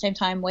around the same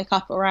time, wake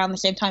up around the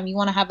same time. You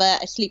want to have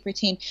a sleep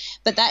routine,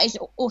 but that is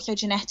also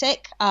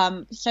genetic.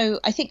 So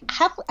I think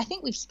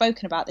we've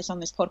spoken about this on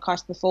this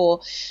podcast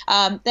before.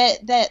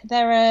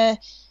 There are,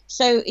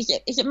 so is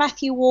it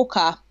Matthew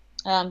Walker,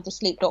 the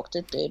sleep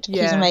doctor dude?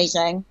 Yeah. He's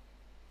amazing.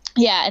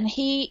 Yeah, and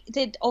he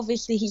did,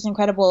 obviously he's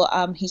incredible.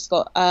 He's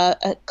got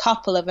a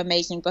couple of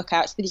amazing book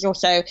outs, but he's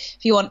also, if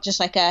you want just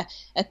like a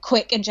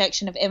quick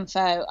injection of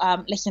info,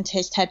 listen to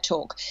his TED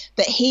Talk.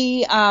 But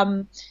he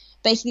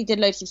basically did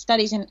loads of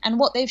studies, and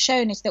what they've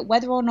shown is that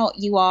whether or not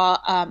you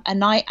are a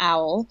night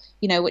owl,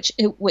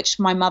 which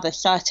my mother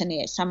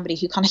certainly is, somebody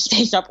who kind of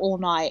stays up all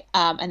night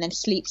and then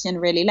sleeps in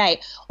really late,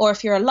 or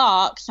if you're a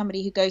lark,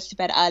 somebody who goes to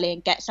bed early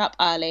and gets up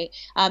early,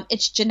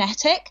 it's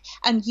genetic,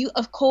 and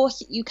of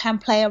course you can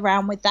play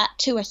around with that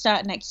to a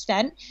certain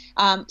extent.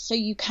 So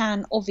you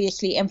can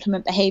obviously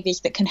implement behaviors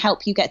that can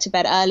help you get to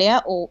bed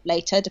earlier or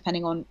later,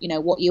 depending on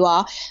what you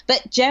are.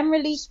 But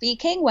generally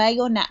speaking, where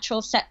your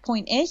natural set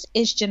point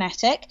is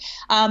genetic.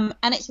 And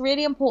it's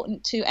really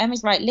important to,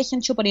 Emma's right, listen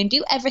to your body and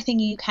do everything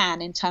you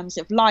can in terms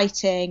of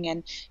lighting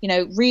and,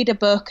 read a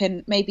book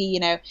and maybe,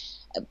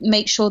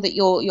 make sure that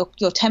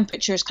your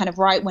temperature is kind of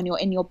right when you're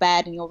in your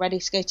bed and you're ready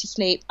to go to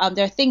sleep.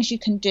 There are things you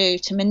can do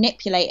to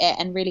manipulate it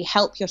and really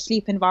help your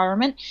sleep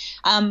environment.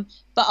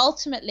 But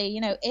ultimately,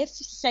 if,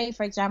 say,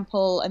 for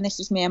example, and this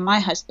is me and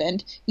my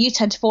husband, you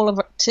tend to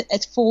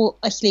fall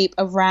asleep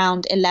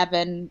around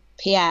 11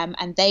 p.m.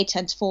 and they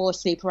tend to fall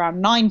asleep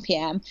around 9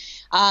 p.m.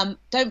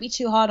 Don't be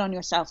too hard on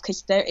yourself,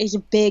 because there is a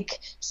big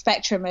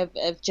spectrum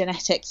of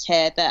genetics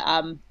here that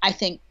I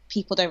think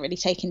people don't really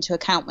take into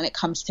account when it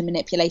comes to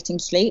manipulating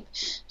sleep.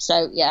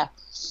 So yeah,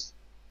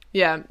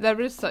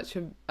 there is such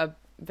a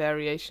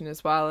variation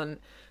as well, and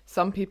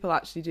some people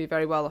actually do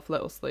very well off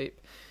little sleep.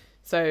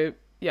 So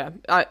yeah,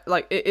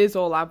 it is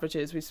all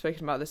averages. We've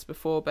spoken about this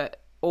before,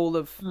 but all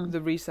of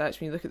the research,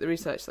 when you look at the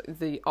research, like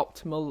the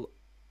optimal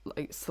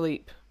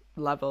sleep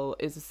level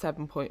is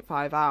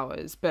 7.5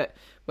 hours. But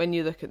when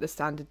you look at the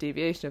standard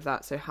deviation of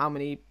that, so how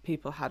many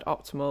people had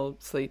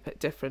optimal sleep at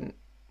different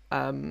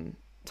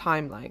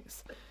time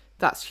lengths,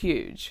 that's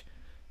huge.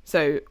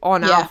 So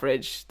on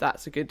average,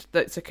 that's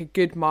like a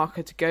good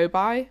marker to go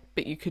by.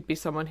 But you could be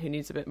someone who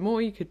needs a bit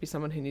more. You could be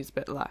someone who needs a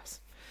bit less.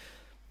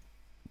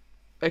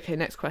 Okay,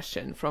 next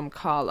question from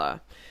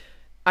Carla.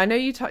 I know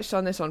you touched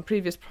on this on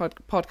previous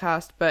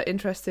podcast, but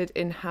interested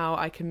in how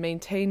I can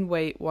maintain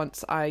weight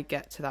once I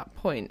get to that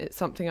point. It's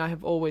something I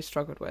have always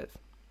struggled with.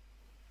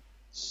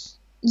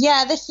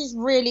 Yeah, this is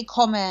really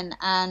common,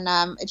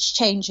 and it's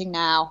changing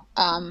now,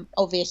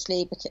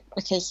 obviously,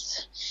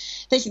 because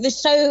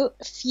there's so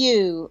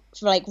few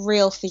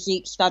real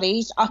physique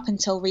studies up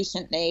until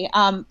recently,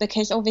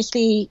 because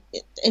obviously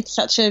it's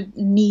such a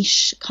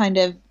niche kind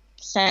of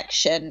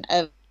section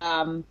of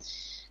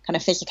kind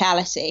of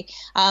physicality,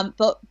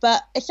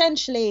 but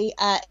essentially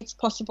it's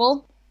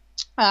possible,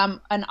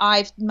 and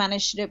I've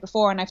managed to do it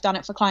before, and I've done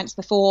it for clients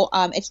before.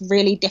 It's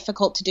really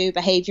difficult to do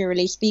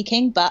behaviorally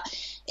speaking, but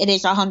it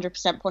is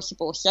 100%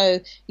 possible. So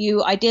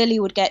you ideally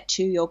would get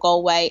to your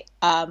goal weight,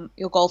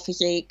 your goal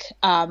physique,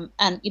 and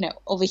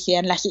obviously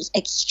unless it's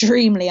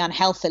extremely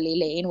unhealthily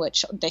lean,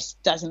 which this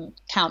doesn't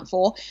count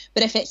for,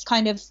 but if it's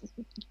kind of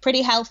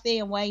pretty healthy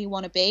and where you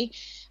want to be,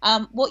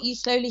 what you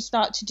slowly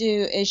start to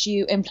do is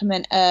you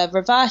implement a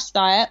reverse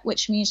diet,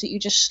 which means that you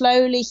just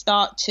slowly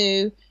start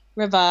to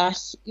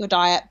reverse your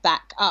diet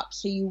back up.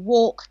 So you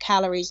walk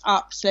calories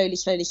up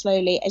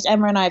slowly. As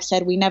Emma and I have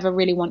said, we never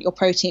really want your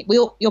protein.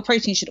 Your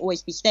protein should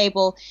always be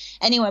stable,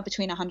 anywhere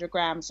between 100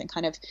 grams and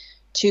kind of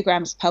 2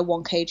 grams per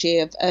 1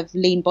 kg of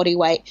lean body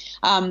weight.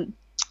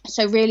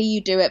 So really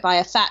you do it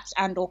via fats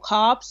and or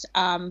carbs,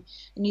 and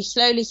you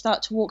slowly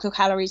start to walk your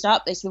calories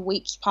up as the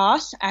weeks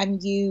pass.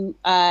 And you,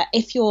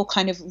 if you're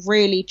kind of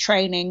really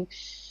training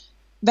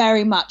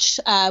very much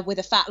with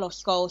a fat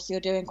loss goal, so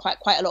you're doing quite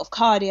a lot of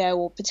cardio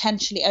or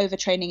potentially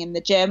overtraining in the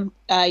gym,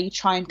 you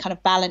try and kind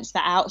of balance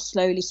that out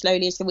slowly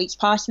as the weeks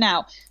pass.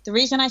 Now, the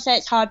reason I say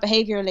it's hard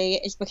behaviorally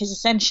is because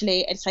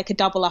essentially it's like a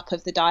double up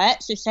of the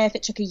diet. So say if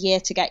it took a year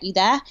to get you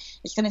there,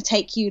 it's going to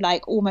take you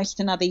like almost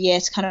another year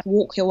to kind of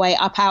walk your way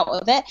up out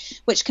of it,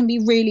 which can be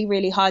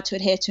really hard to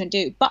adhere to and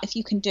do. But if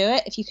you can do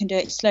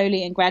it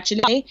slowly and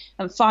gradually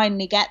and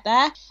finally get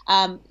there,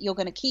 you're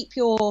going to keep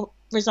your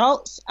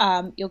results.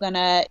 You're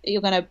gonna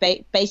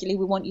basically,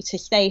 we want you to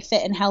stay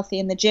fit and healthy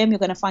in the gym. You're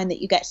going to find that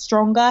you get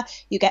stronger,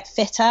 you get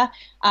fitter,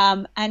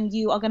 and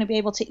you are going to be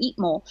able to eat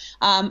more.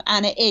 And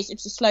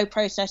it's a slow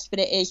process, but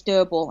it is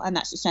doable, and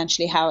that's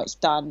essentially how it's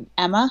done.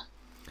 Emma?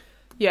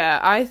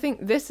 Yeah, I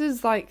think this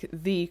is like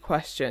the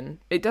question.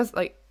 It does,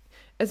 like,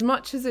 as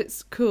much as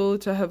it's cool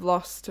to have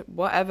lost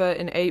whatever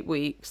in 8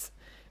 weeks,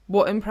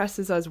 what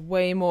impresses us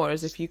way more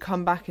is if you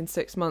come back in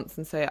 6 months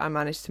and say, I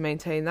managed to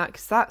maintain that,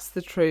 because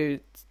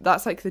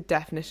that's like the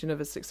definition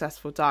of a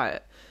successful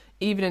diet.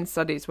 Even in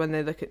studies, when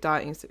they look at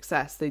dieting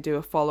success, they do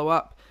a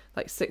follow-up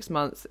like 6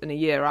 months and a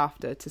year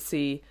after to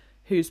see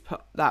who's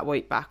put that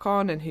weight back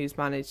on and who's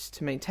managed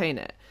to maintain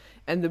it.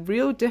 And the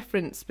real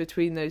difference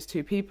between those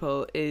two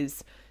people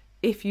is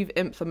if you've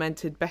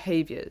implemented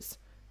behaviors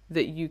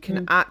that you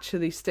can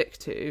actually stick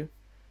to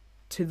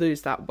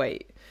lose that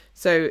weight.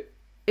 So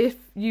if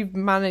you've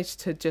managed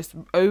to just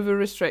over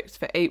restrict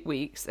for 8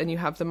 weeks and you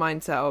have the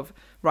mindset of,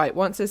 right,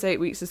 once this 8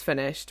 weeks is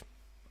finished,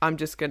 I'm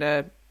just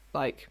gonna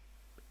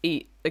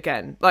eat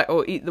again,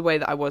 or eat the way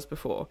that I was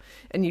before,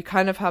 and you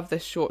kind of have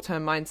this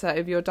short-term mindset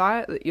of your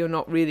diet that you're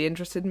not really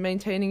interested in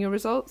maintaining your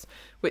results,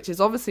 which is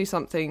obviously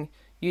something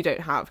you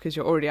don't have because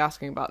you're already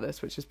asking about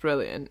this, which is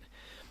brilliant.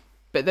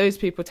 But those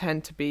people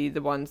tend to be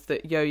the ones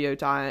that yo-yo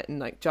diet and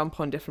like jump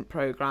on different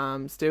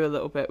programs, do a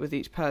little bit with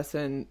each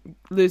person,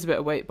 lose a bit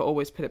of weight, but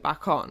always put it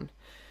back on.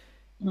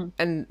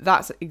 And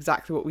that's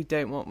exactly what we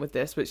don't want with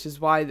this, which is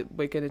why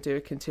we're going to do a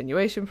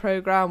continuation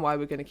program, why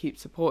we're going to keep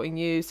supporting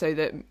you, so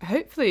that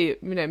hopefully,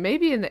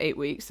 maybe in the 8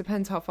 weeks,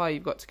 depends how far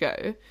you've got to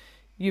go,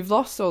 you've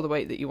lost all the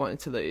weight that you wanted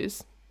to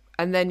lose,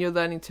 and then you're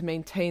learning to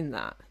maintain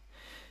that.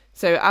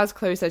 So as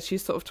Chloe said,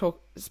 she's sort of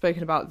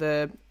spoken about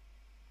the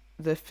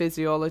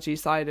physiology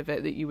side of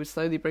it, that you would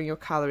slowly bring your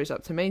calories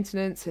up to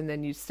maintenance and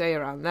then you'd stay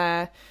around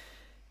there.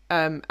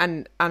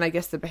 And I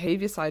guess the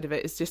behavior side of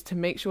it is just to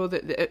make sure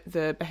that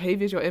the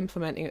behaviors you're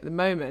implementing at the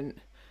moment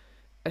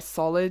are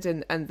solid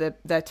and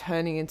they're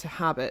turning into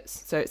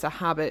habits. So it's a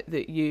habit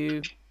that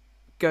you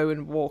go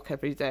and walk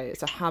every day.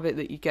 It's a habit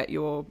that you get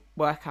your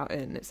workout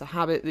in. It's a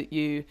habit that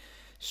you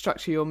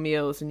structure your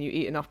meals and you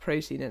eat enough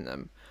protein in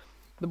them.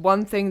 The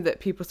one thing that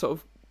people sort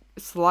of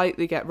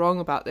slightly get wrong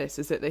about this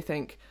is that they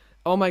think,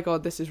 oh my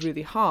God, this is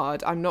really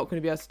hard. I'm not going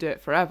to be able to do it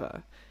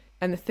forever.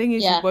 And the thing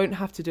is, you won't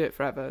have to do it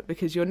forever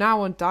because you're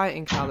now on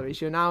dieting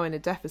calories. You're now in a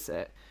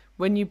deficit,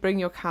 when you bring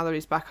your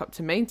calories back up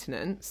to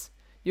maintenance,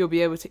 you'll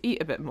be able to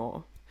eat a bit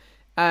more.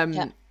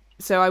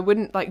 So I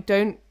wouldn't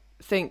don't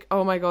think,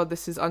 oh my God,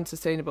 this is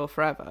unsustainable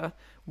forever.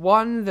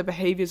 One, the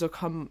behaviors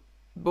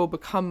will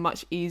become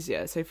much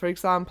easier. So for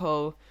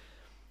example,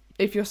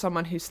 if you're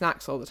someone who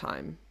snacks all the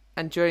time,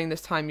 and during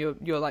this time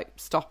you're like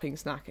stopping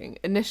snacking,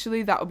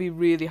 initially that will be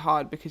really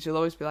hard, because you'll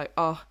always be like,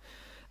 oh,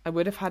 I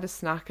would have had a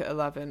snack at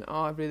 11.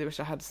 Oh, I really wish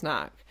I had a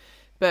snack.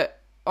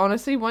 But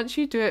honestly, once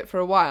you do it for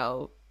a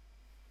while,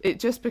 it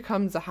just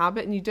becomes a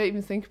habit, and you don't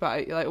even think about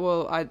it. You're like,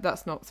 well,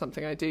 that's not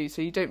something I do.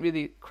 So you don't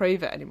really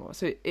crave it anymore.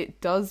 So it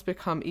does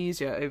become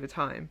easier over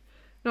time.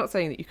 Not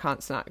saying that you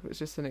can't snack, but it's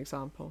just an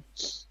example.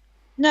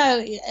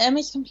 No,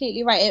 Emma's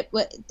completely right.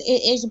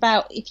 It is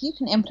about, if you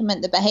can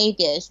implement the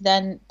behaviors,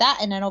 then that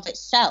in and of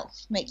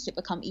itself makes it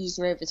become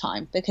easier over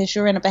time, because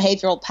you're in a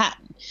behavioral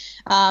pattern.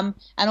 And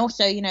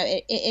also,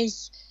 it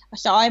is.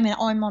 So I'm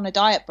on a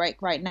diet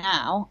break right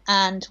now,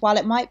 and while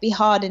it might be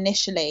hard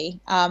initially,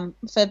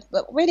 for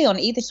really on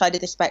either side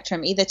of the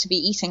spectrum, either to be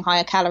eating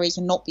higher calories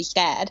and not be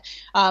scared,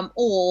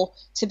 or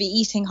to be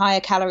eating higher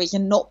calories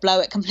and not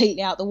blow it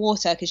completely out the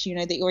water because you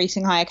know that you're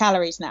eating higher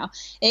calories now.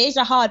 It is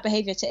a hard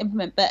behavior to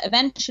implement, but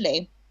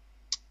eventually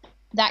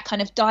that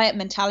kind of diet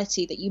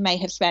mentality that you may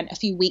have spent a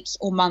few weeks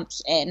or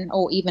months in,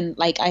 or even,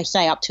 like I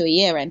say, up to a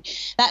year in,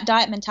 that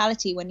diet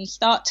mentality, when you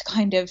start to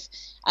kind of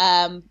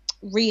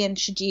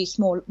reintroduce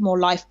more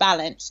life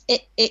balance,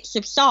 it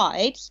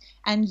subsides,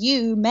 and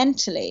you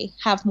mentally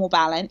have more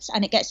balance,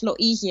 and it gets a lot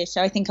easier.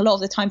 So I think a lot of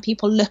the time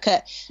people look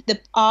at the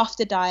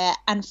after diet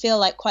and feel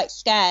like quite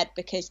scared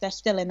because they're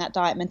still in that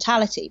diet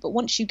mentality. But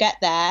once you get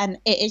there, and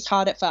it is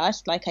hard at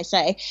first, like I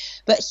say,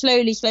 but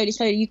slowly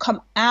you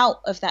come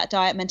out of that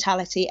diet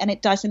mentality, and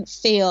it doesn't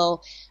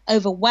feel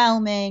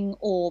overwhelming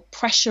or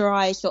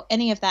pressurized or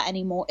any of that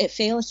anymore. It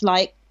feels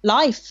like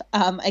life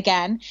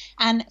again,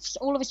 and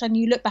all of a sudden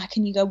you look back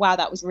and you go, wow,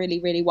 that was really,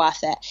 really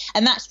worth it.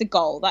 And that's the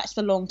goal, that's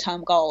the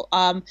long-term goal.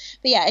 But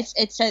yeah,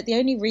 it's the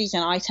only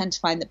reason I tend to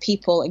find that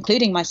people,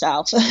 including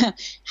myself,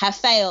 have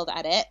failed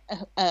at it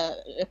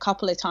a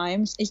couple of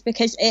times is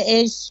because it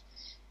is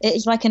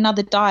like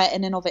another diet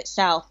in and of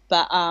itself.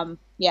 But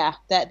yeah,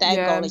 the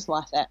end goal is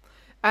worth it.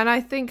 And I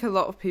think a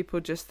lot of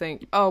people just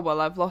think, oh, well,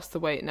 I've lost the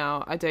weight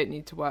now, I don't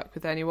need to work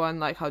with anyone,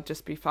 like I'll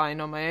just be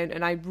fine on my own.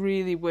 And I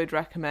really would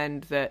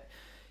recommend that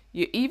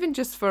you, even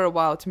just for a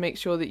while, to make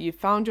sure that you've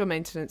found your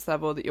maintenance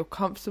level, that you're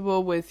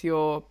comfortable with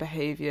your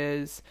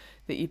behaviors,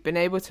 that you've been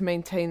able to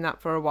maintain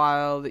that for a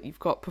while, that you've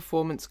got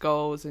performance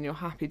goals and you're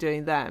happy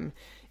doing them.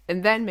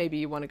 And then maybe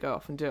you want to go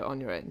off and do it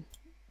on your own.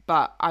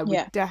 But I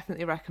would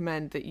definitely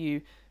recommend that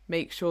you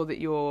make sure that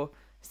you're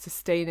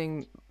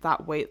sustaining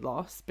that weight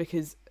loss,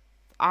 because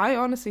I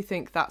honestly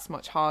think that's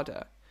much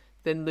harder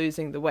than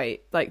losing the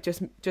weight. Like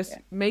just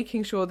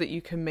making sure that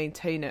you can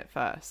maintain it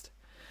first.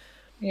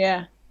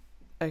 Yeah.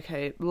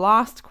 Okay,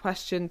 last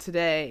question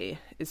today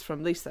is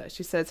from Lisa.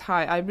 She says,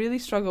 hi, I really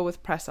struggle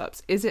with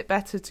press-ups. Is it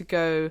better to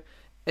go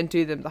and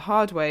do them the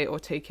hard way or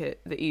take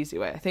it the easy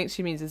way? I think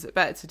she means, is it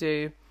better to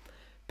do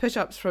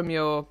push-ups from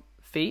your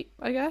feet,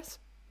 I guess,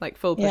 like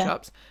full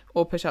push-ups,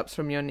 or push-ups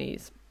from your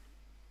knees?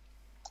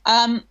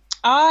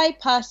 I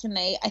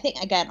personally, I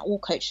think, again, all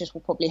coaches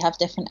will probably have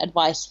different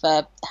advice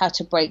for how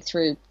to break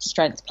through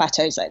strength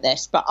plateaus like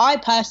this. But I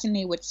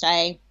personally would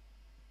say,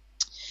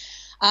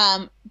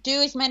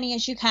 do as many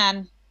as you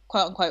can,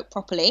 quote unquote,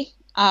 properly.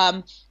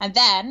 And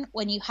then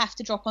when you have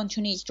to drop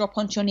onto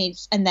your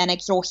knees and then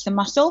exhaust the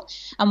muscle.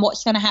 And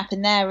what's going to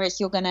happen there is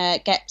you're going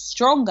to get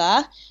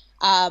stronger.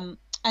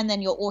 And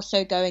then you're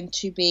also going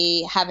to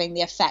be having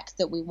the effect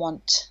that we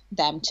want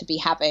them to be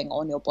having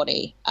on your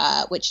body,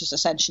 which is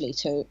essentially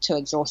to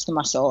exhaust the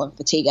muscle and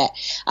fatigue it.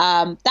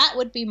 That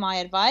would be my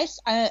advice.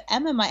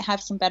 Emma might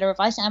have some better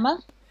advice.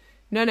 Emma?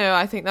 No,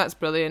 I think that's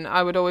brilliant.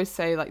 I would always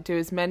say, like, do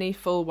as many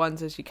full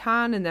ones as you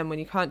can, and then when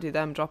you can't do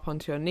them, drop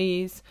onto your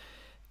knees,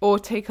 or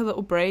take a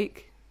little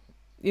break.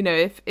 You know,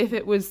 if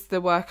it was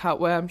the workout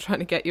where I'm trying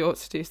to get you all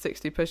to do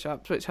 60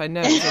 push-ups, which I know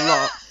is a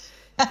lot,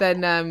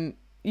 then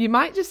you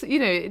might just, you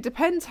know, it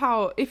depends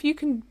how, if you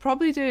can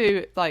probably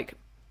do like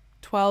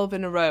 12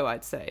 in a row,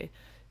 I'd say,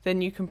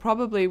 then you can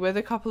probably, with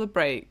a couple of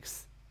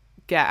breaks,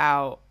 get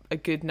out a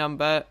good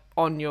number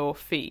on your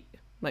feet,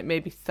 like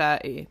maybe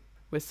 30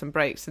 with some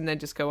breaks, and then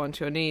just go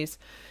onto your knees.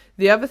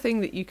 The other thing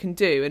that you can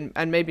do,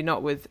 and maybe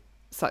not with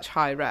such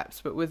high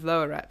reps, but with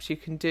lower reps, you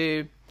can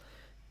do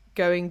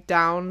going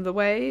down the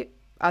way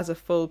as a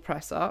full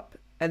press up,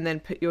 and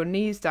then put your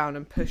knees down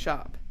and push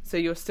up. So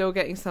you're still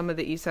getting some of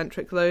the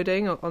eccentric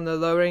loading on the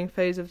lowering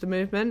phase of the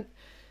movement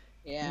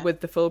with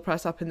the full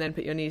press up, and then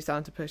put your knees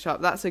down to push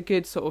up. That's a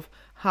good sort of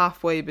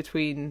halfway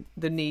between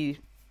the knee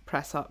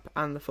press up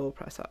and the full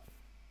press up.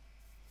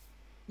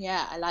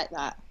 Yeah, I like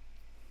that.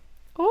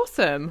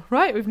 Awesome.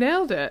 Right, we've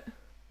nailed it.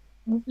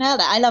 Nailed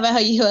it. I love it how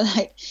you were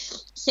like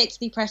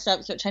 60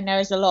 press-ups, which I know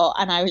is a lot,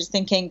 and I was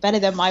thinking better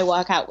than my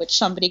workout, which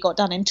somebody got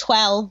done in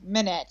 12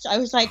 minutes. I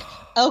was like,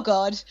 oh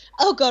god,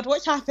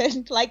 what's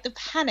happened? Like the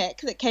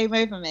panic that came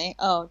over me.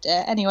 Oh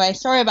dear. Anyway,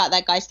 sorry about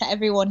that, guys. To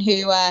everyone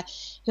who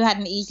had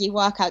an easy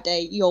workout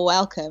day, you're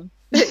welcome.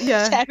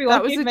 Yeah, to everyone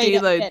that was who a made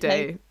it deload a bit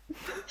day. late.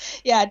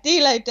 Yeah,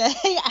 deload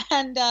day.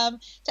 And to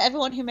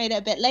everyone who made it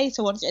a bit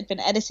later once it had been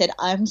edited,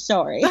 I'm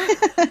sorry.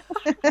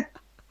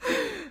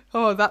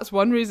 Oh, that's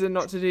one reason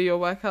not to do your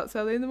workouts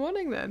early in the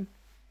morning then.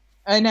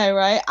 I know,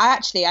 right?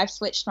 I've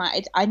switched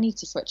I need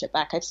to switch it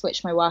back. I've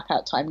switched my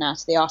workout time now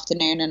to the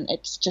afternoon, and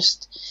it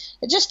just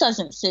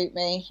doesn't suit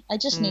me. I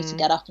just need to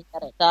get up and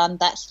get it done.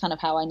 That's kind of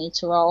how I need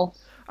to roll.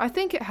 I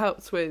think it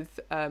helps with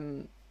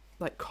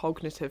like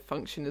cognitive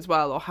function as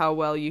well, or how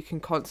well you can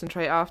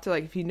concentrate after.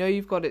 Like if you know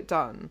you've got it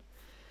done,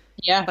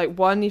 Yeah. like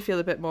one, you feel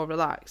a bit more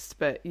relaxed,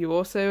 but you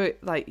also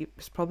like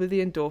it's probably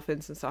the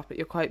endorphins and stuff, but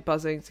you're quite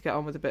buzzing to get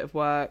on with a bit of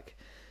work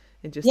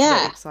and just a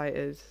bit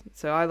excited.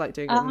 So I like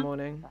doing it in the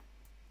morning.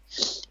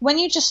 When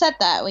you just said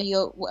that, when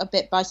you're a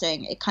bit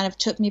buzzing, it kind of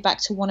took me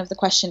back to one of the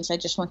questions I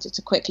just wanted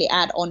to quickly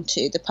add on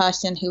to the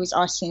person who was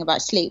asking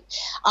about sleep.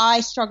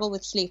 I struggle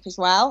with sleep as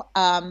well.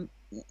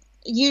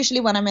 Usually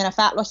when I'm in a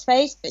fat loss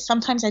phase, but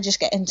sometimes I just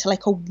get into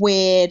like a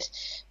weird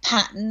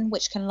pattern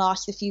which can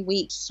last a few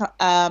weeks,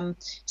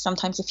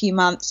 sometimes a few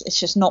months. It's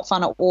just not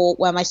fun at all,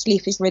 where my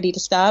sleep is really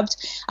disturbed.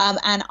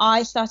 And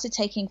I started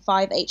taking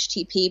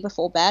 5-HTP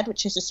before bed,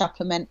 which is a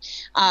supplement,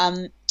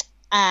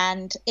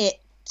 and it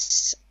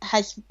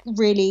has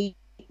really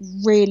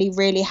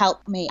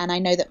helped me. And I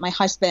know that my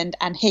husband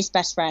and his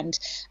best friend,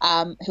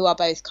 who are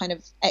both kind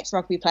of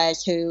ex-rugby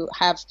players who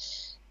have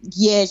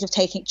years of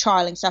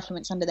trialing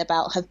supplements under their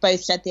belt, have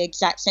both said the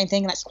exact same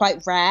thing, and that's quite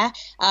rare.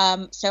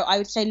 So I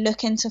would say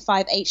look into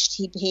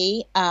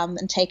 5-HTP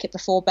and take it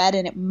before bed,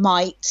 and it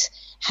might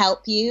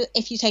help you.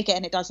 If you take it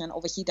and it doesn't,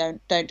 obviously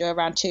don't do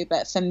around 2,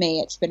 but for me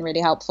it's been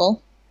really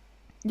helpful.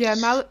 Yeah,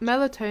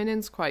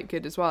 melatonin's quite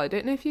good as well. I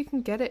don't know if you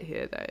can get it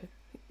here though.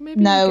 Maybe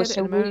no, you get it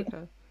in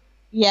America.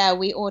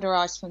 We order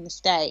ours from the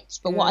States.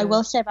 But what I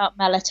will say about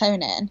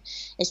melatonin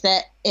is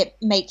that it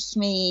makes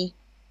me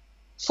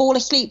fall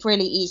asleep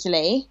really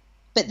easily,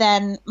 but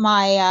then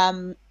my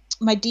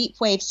my deep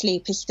wave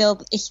sleep is still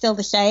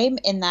the same,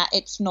 in that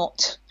it's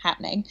not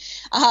happening,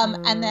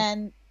 and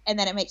then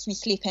it makes me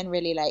sleep in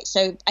really late.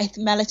 So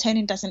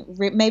melatonin doesn't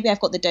maybe I've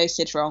got the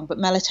dosage wrong, but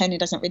melatonin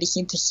doesn't really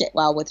seem to sit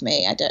well with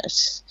me.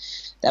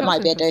 That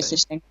might be a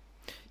dosage thing.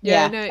 No,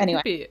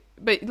 anyway, could be.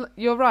 But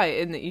you're right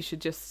in that you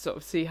should just sort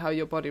of see how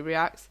your body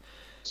reacts.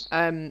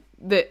 And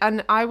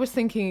I was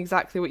thinking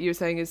exactly what you were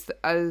saying, is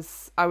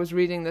as I was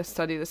reading this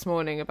study this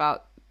morning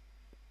about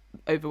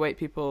overweight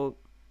people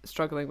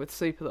struggling with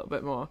sleep a little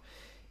bit more.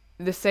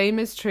 The same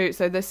is true.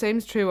 So the same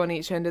is true on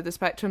each end of the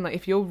spectrum. Like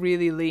if you're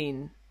really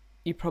lean,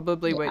 you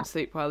probably won't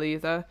sleep well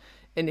either.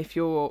 And if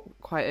you're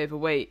quite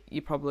overweight,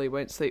 you probably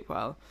won't sleep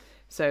well.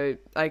 So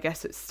I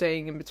guess it's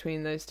staying in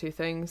between those two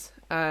things.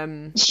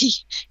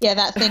 Yeah,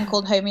 that thing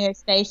called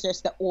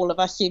homeostasis that all of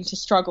us seem to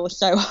struggle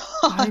so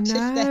hard to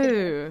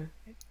stay.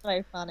 It's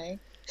so funny.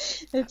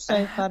 It's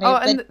so funny. Oh,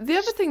 and the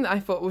other thing that I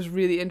thought was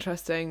really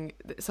interesting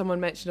that someone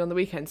mentioned on the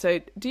weekend.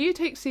 So do you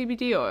take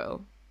CBD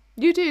oil?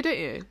 You do, don't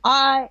you?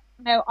 I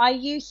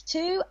used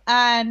to,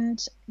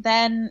 and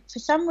then for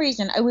some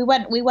reason we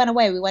went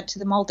away. We went to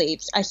the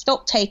Maldives. I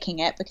stopped taking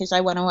it because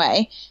I went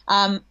away,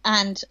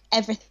 and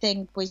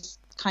everything was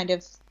kind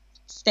of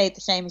stayed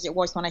the same as it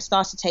was when I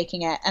started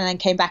taking it, and then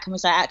came back and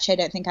was like, actually,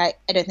 I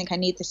don't think I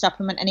need the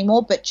supplement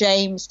anymore. But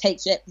James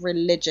takes it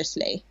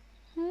religiously.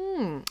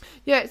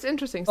 Yeah, it's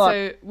interesting.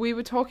 So we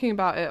were talking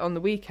about it on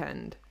the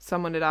weekend.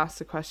 Someone had asked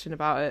a question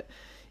about it,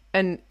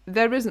 and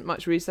there isn't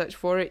much research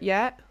for it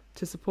yet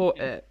to support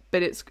it,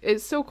 but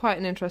it's still quite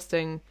an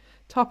interesting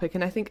topic.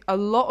 And I think a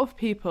lot of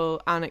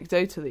people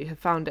anecdotally have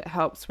found it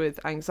helps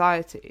with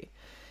anxiety.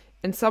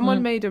 And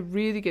someone made a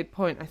really good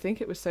point. I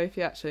think it was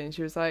Sophie actually, and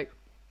she was like,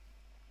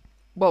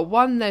 well,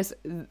 one, there's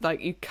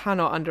like, you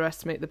cannot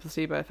underestimate the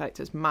placebo effect.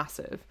 It's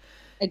massive.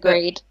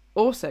 Agreed.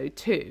 But also,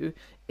 two,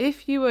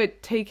 if you were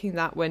taking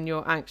that when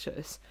you're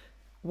anxious,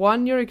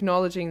 one, you're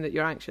acknowledging that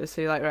you're anxious.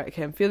 So you're like, right,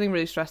 okay, I'm feeling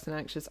really stressed and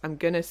anxious. I'm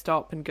going to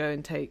stop and go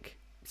and take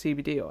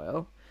CBD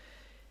oil.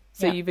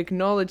 So you've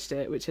acknowledged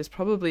it, which is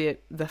probably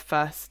the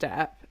first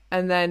step.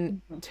 And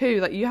then two,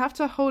 like you have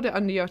to hold it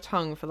under your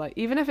tongue for like,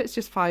 even if it's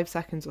just 5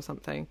 seconds or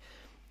something,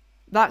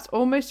 that's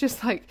almost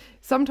just like,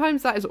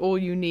 sometimes that is all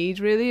you need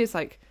really, is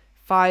like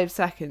 5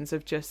 seconds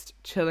of just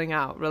chilling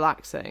out,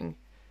 relaxing.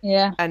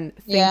 Yeah. And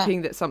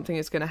thinking that something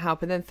is going to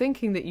help, and then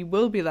thinking that you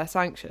will be less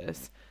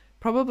anxious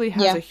probably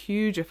has a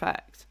huge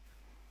effect.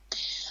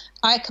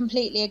 I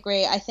completely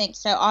agree. I think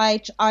so.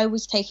 I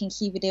was taking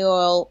CBD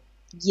oil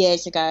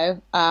years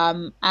ago,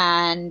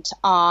 and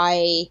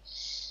I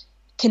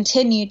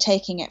continued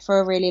taking it for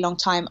a really long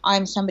time.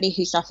 I'm somebody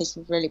who suffers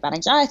with really bad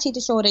anxiety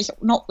disorders,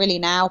 not really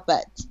now,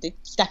 but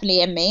it's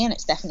definitely in me, and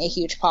it's definitely a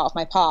huge part of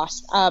my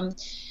past.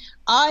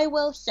 I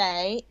will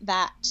say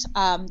that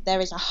there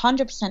is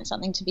 100%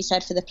 something to be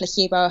said for the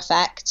placebo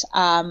effect,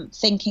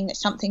 thinking that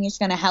something is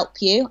going to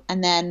help you,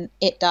 and then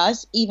it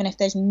does, even if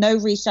there's no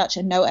research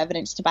and no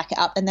evidence to back it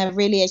up. And there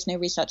really is no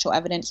research or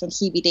evidence on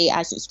CBD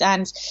as it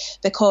stands,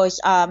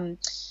 because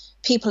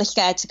people are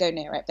scared to go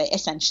near it, but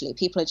essentially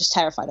people are just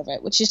terrified of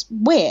it, which is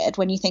weird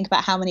when you think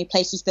about how many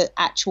places that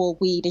actual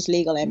weed is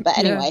legal in. But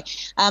anyway,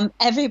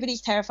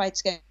 everybody's terrified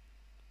to go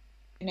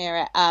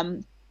near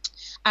it.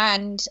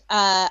 And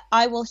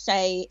I will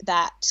say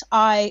that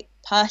I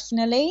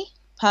personally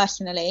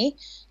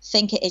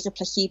think it is a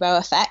placebo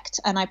effect,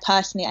 and I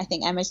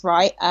think Emma's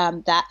right,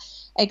 that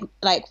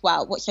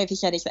what Sophie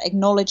said is that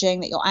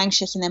acknowledging that you're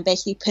anxious and then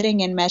basically putting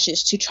in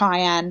measures to try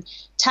and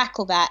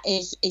tackle that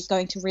is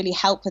going to really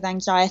help with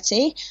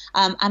anxiety.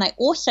 And I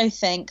also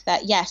think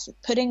that, yes,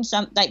 putting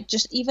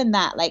just even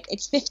that,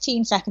 it's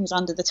 15 seconds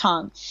under the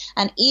tongue,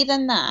 and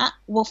even that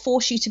will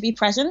force you to be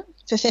present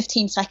for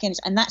 15 seconds.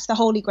 And that's the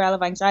holy grail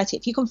of anxiety.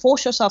 If you can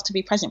force yourself to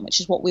be present,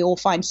 which is what we all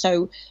find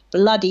so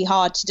bloody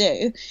hard to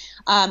do,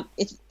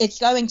 it's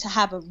going to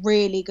have a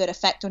really good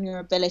effect on your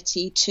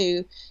ability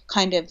to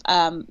kind of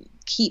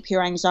keep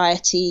your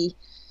anxiety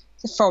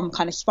from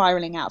kind of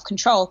spiraling out of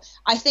control.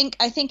 I think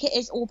it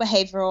is all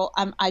behavioral.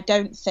 I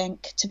don't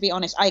think, to be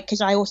honest,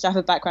 because I also have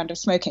a background of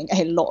smoking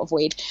a lot of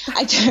weed,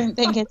 I don't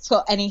think it's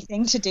got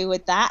anything to do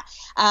with that.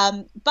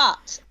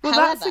 But however,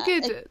 that's a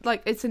good,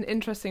 it's an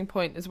interesting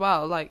point as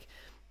well,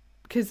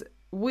 because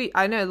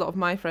I know a lot of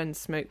my friends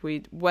smoke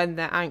weed when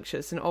they're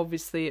anxious, and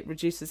obviously it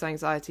reduces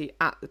anxiety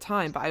at the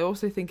time, but I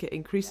also think it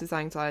increases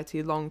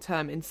anxiety long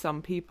term in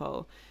some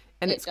people,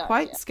 and it's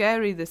quite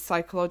scary, the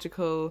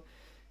psychological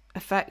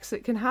effects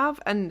it can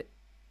have. And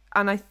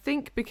I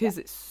think because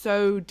it's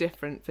so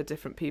different for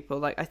different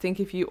people, I think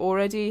if you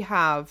already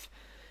have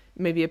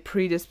maybe a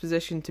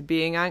predisposition to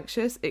being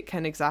anxious, it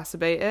can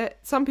exacerbate it.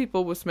 Some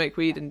people will smoke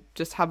weed and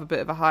just have a bit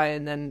of a high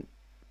and then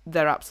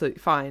they're absolutely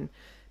fine.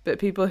 But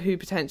people who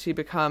potentially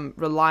become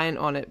reliant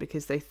on it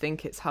because they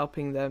think it's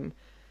helping them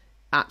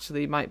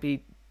actually might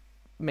be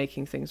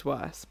making things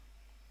worse.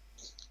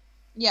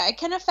 Yeah, it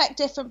can affect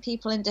different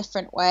people in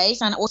different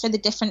ways, and also the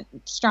different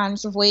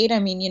strands of weed. I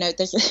mean,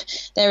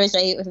 there is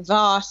a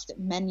vast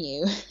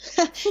menu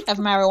of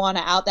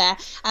marijuana out there,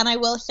 and I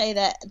will say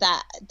that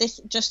this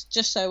just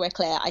so we're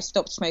clear, I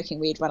stopped smoking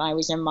weed when I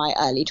was in my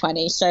early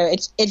 20s, so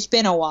it's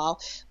been a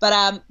while.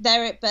 But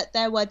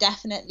there were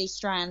definitely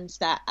strands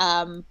that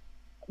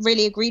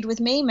really agreed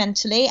with me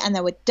mentally, and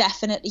there were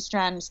definitely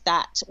strands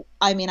that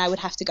I would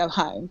have to go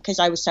home because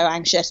I was so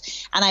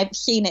anxious. And I've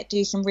seen it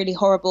do some really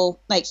horrible,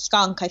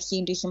 skunk, I've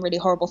seen do some really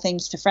horrible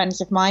things to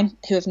friends of mine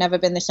who have never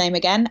been the same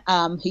again,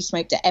 who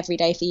smoked it every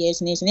day for years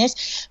and years and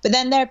years. But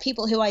then there are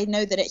people who I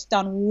know that it's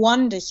done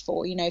wonders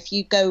for. If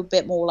you go a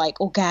bit more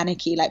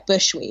organic-y, like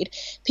bushweed,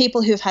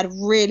 people who have had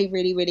really,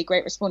 really, really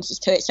great responses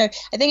to it. So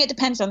I think it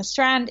depends on the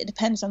strand, it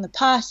depends on the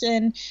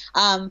person,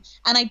 and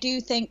I do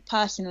think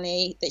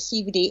personally that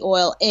CBD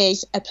oil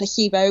is a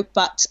placebo,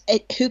 but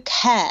who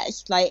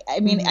cares?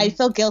 I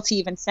feel guilty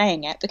even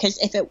saying it, because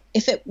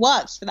if it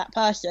works for that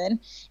person,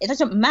 it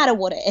doesn't matter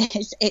what it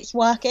is, it's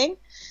working.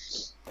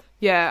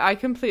 Yeah, I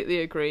completely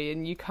agree,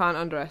 and you can't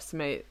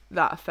underestimate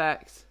that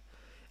effect.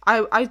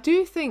 I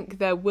do think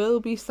there will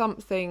be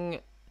something.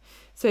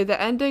 So the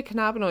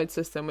endocannabinoid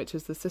system, which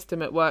is the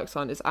system it works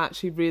on, is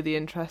actually really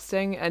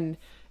interesting, and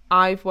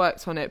I've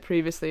worked on it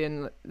previously,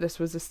 and this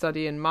was a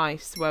study in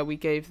mice where we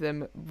gave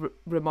them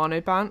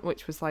rimonabant,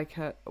 which was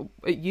it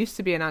used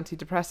to be an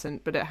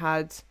antidepressant, but it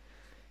had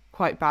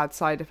quite bad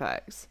side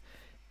effects.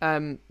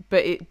 But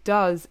it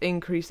does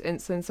increase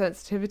insulin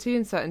sensitivity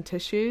in certain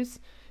tissues,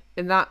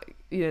 and that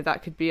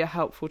could be a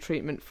helpful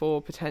treatment for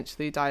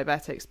potentially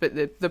diabetics. But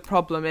the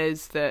problem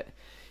is that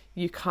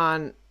you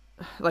can't,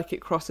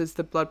 it crosses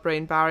the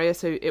blood-brain barrier,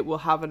 so it will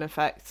have an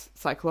effect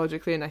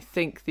psychologically, and I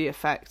think the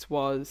effect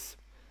was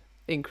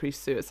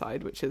increased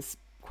suicide, which is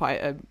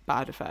quite a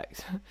bad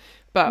effect.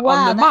 But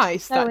on the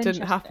mice, that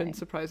didn't happen,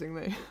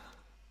 surprisingly.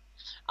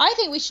 I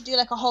think we should do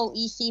a whole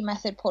EC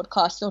method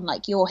podcast on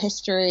your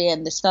history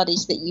and the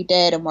studies that you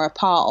did and were a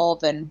part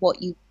of, and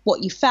what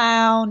you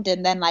found,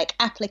 and then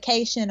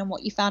application and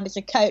what you found as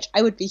a coach.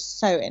 I would be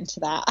so into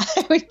that.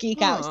 I would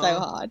geek out so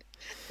hard.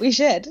 We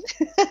should.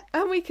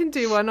 And we can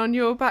do one on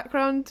your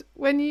background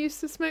when you used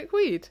to smoke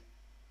weed.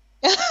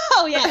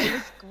 Oh yeah, it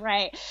was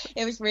great.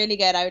 It was really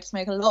good. I would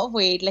smoke a lot of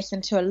weed,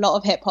 listen to a lot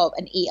of hip hop,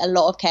 and eat a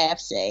lot of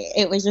KFC.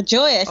 It was a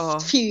joyous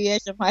few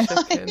years of my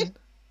life.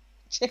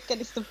 Chicken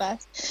is the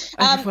best.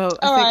 I think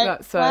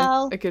that's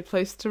a good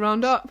place to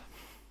round up.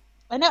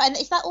 I know. And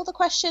is that all the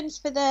questions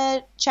for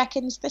the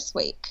check-ins this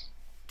week?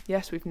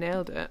 Yes, we've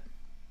nailed it.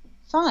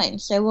 Fine.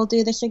 So we'll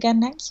do this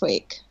again next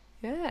week.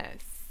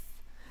 Yes.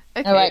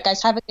 Okay. All right,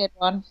 guys. Have a good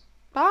one.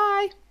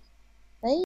 Bye.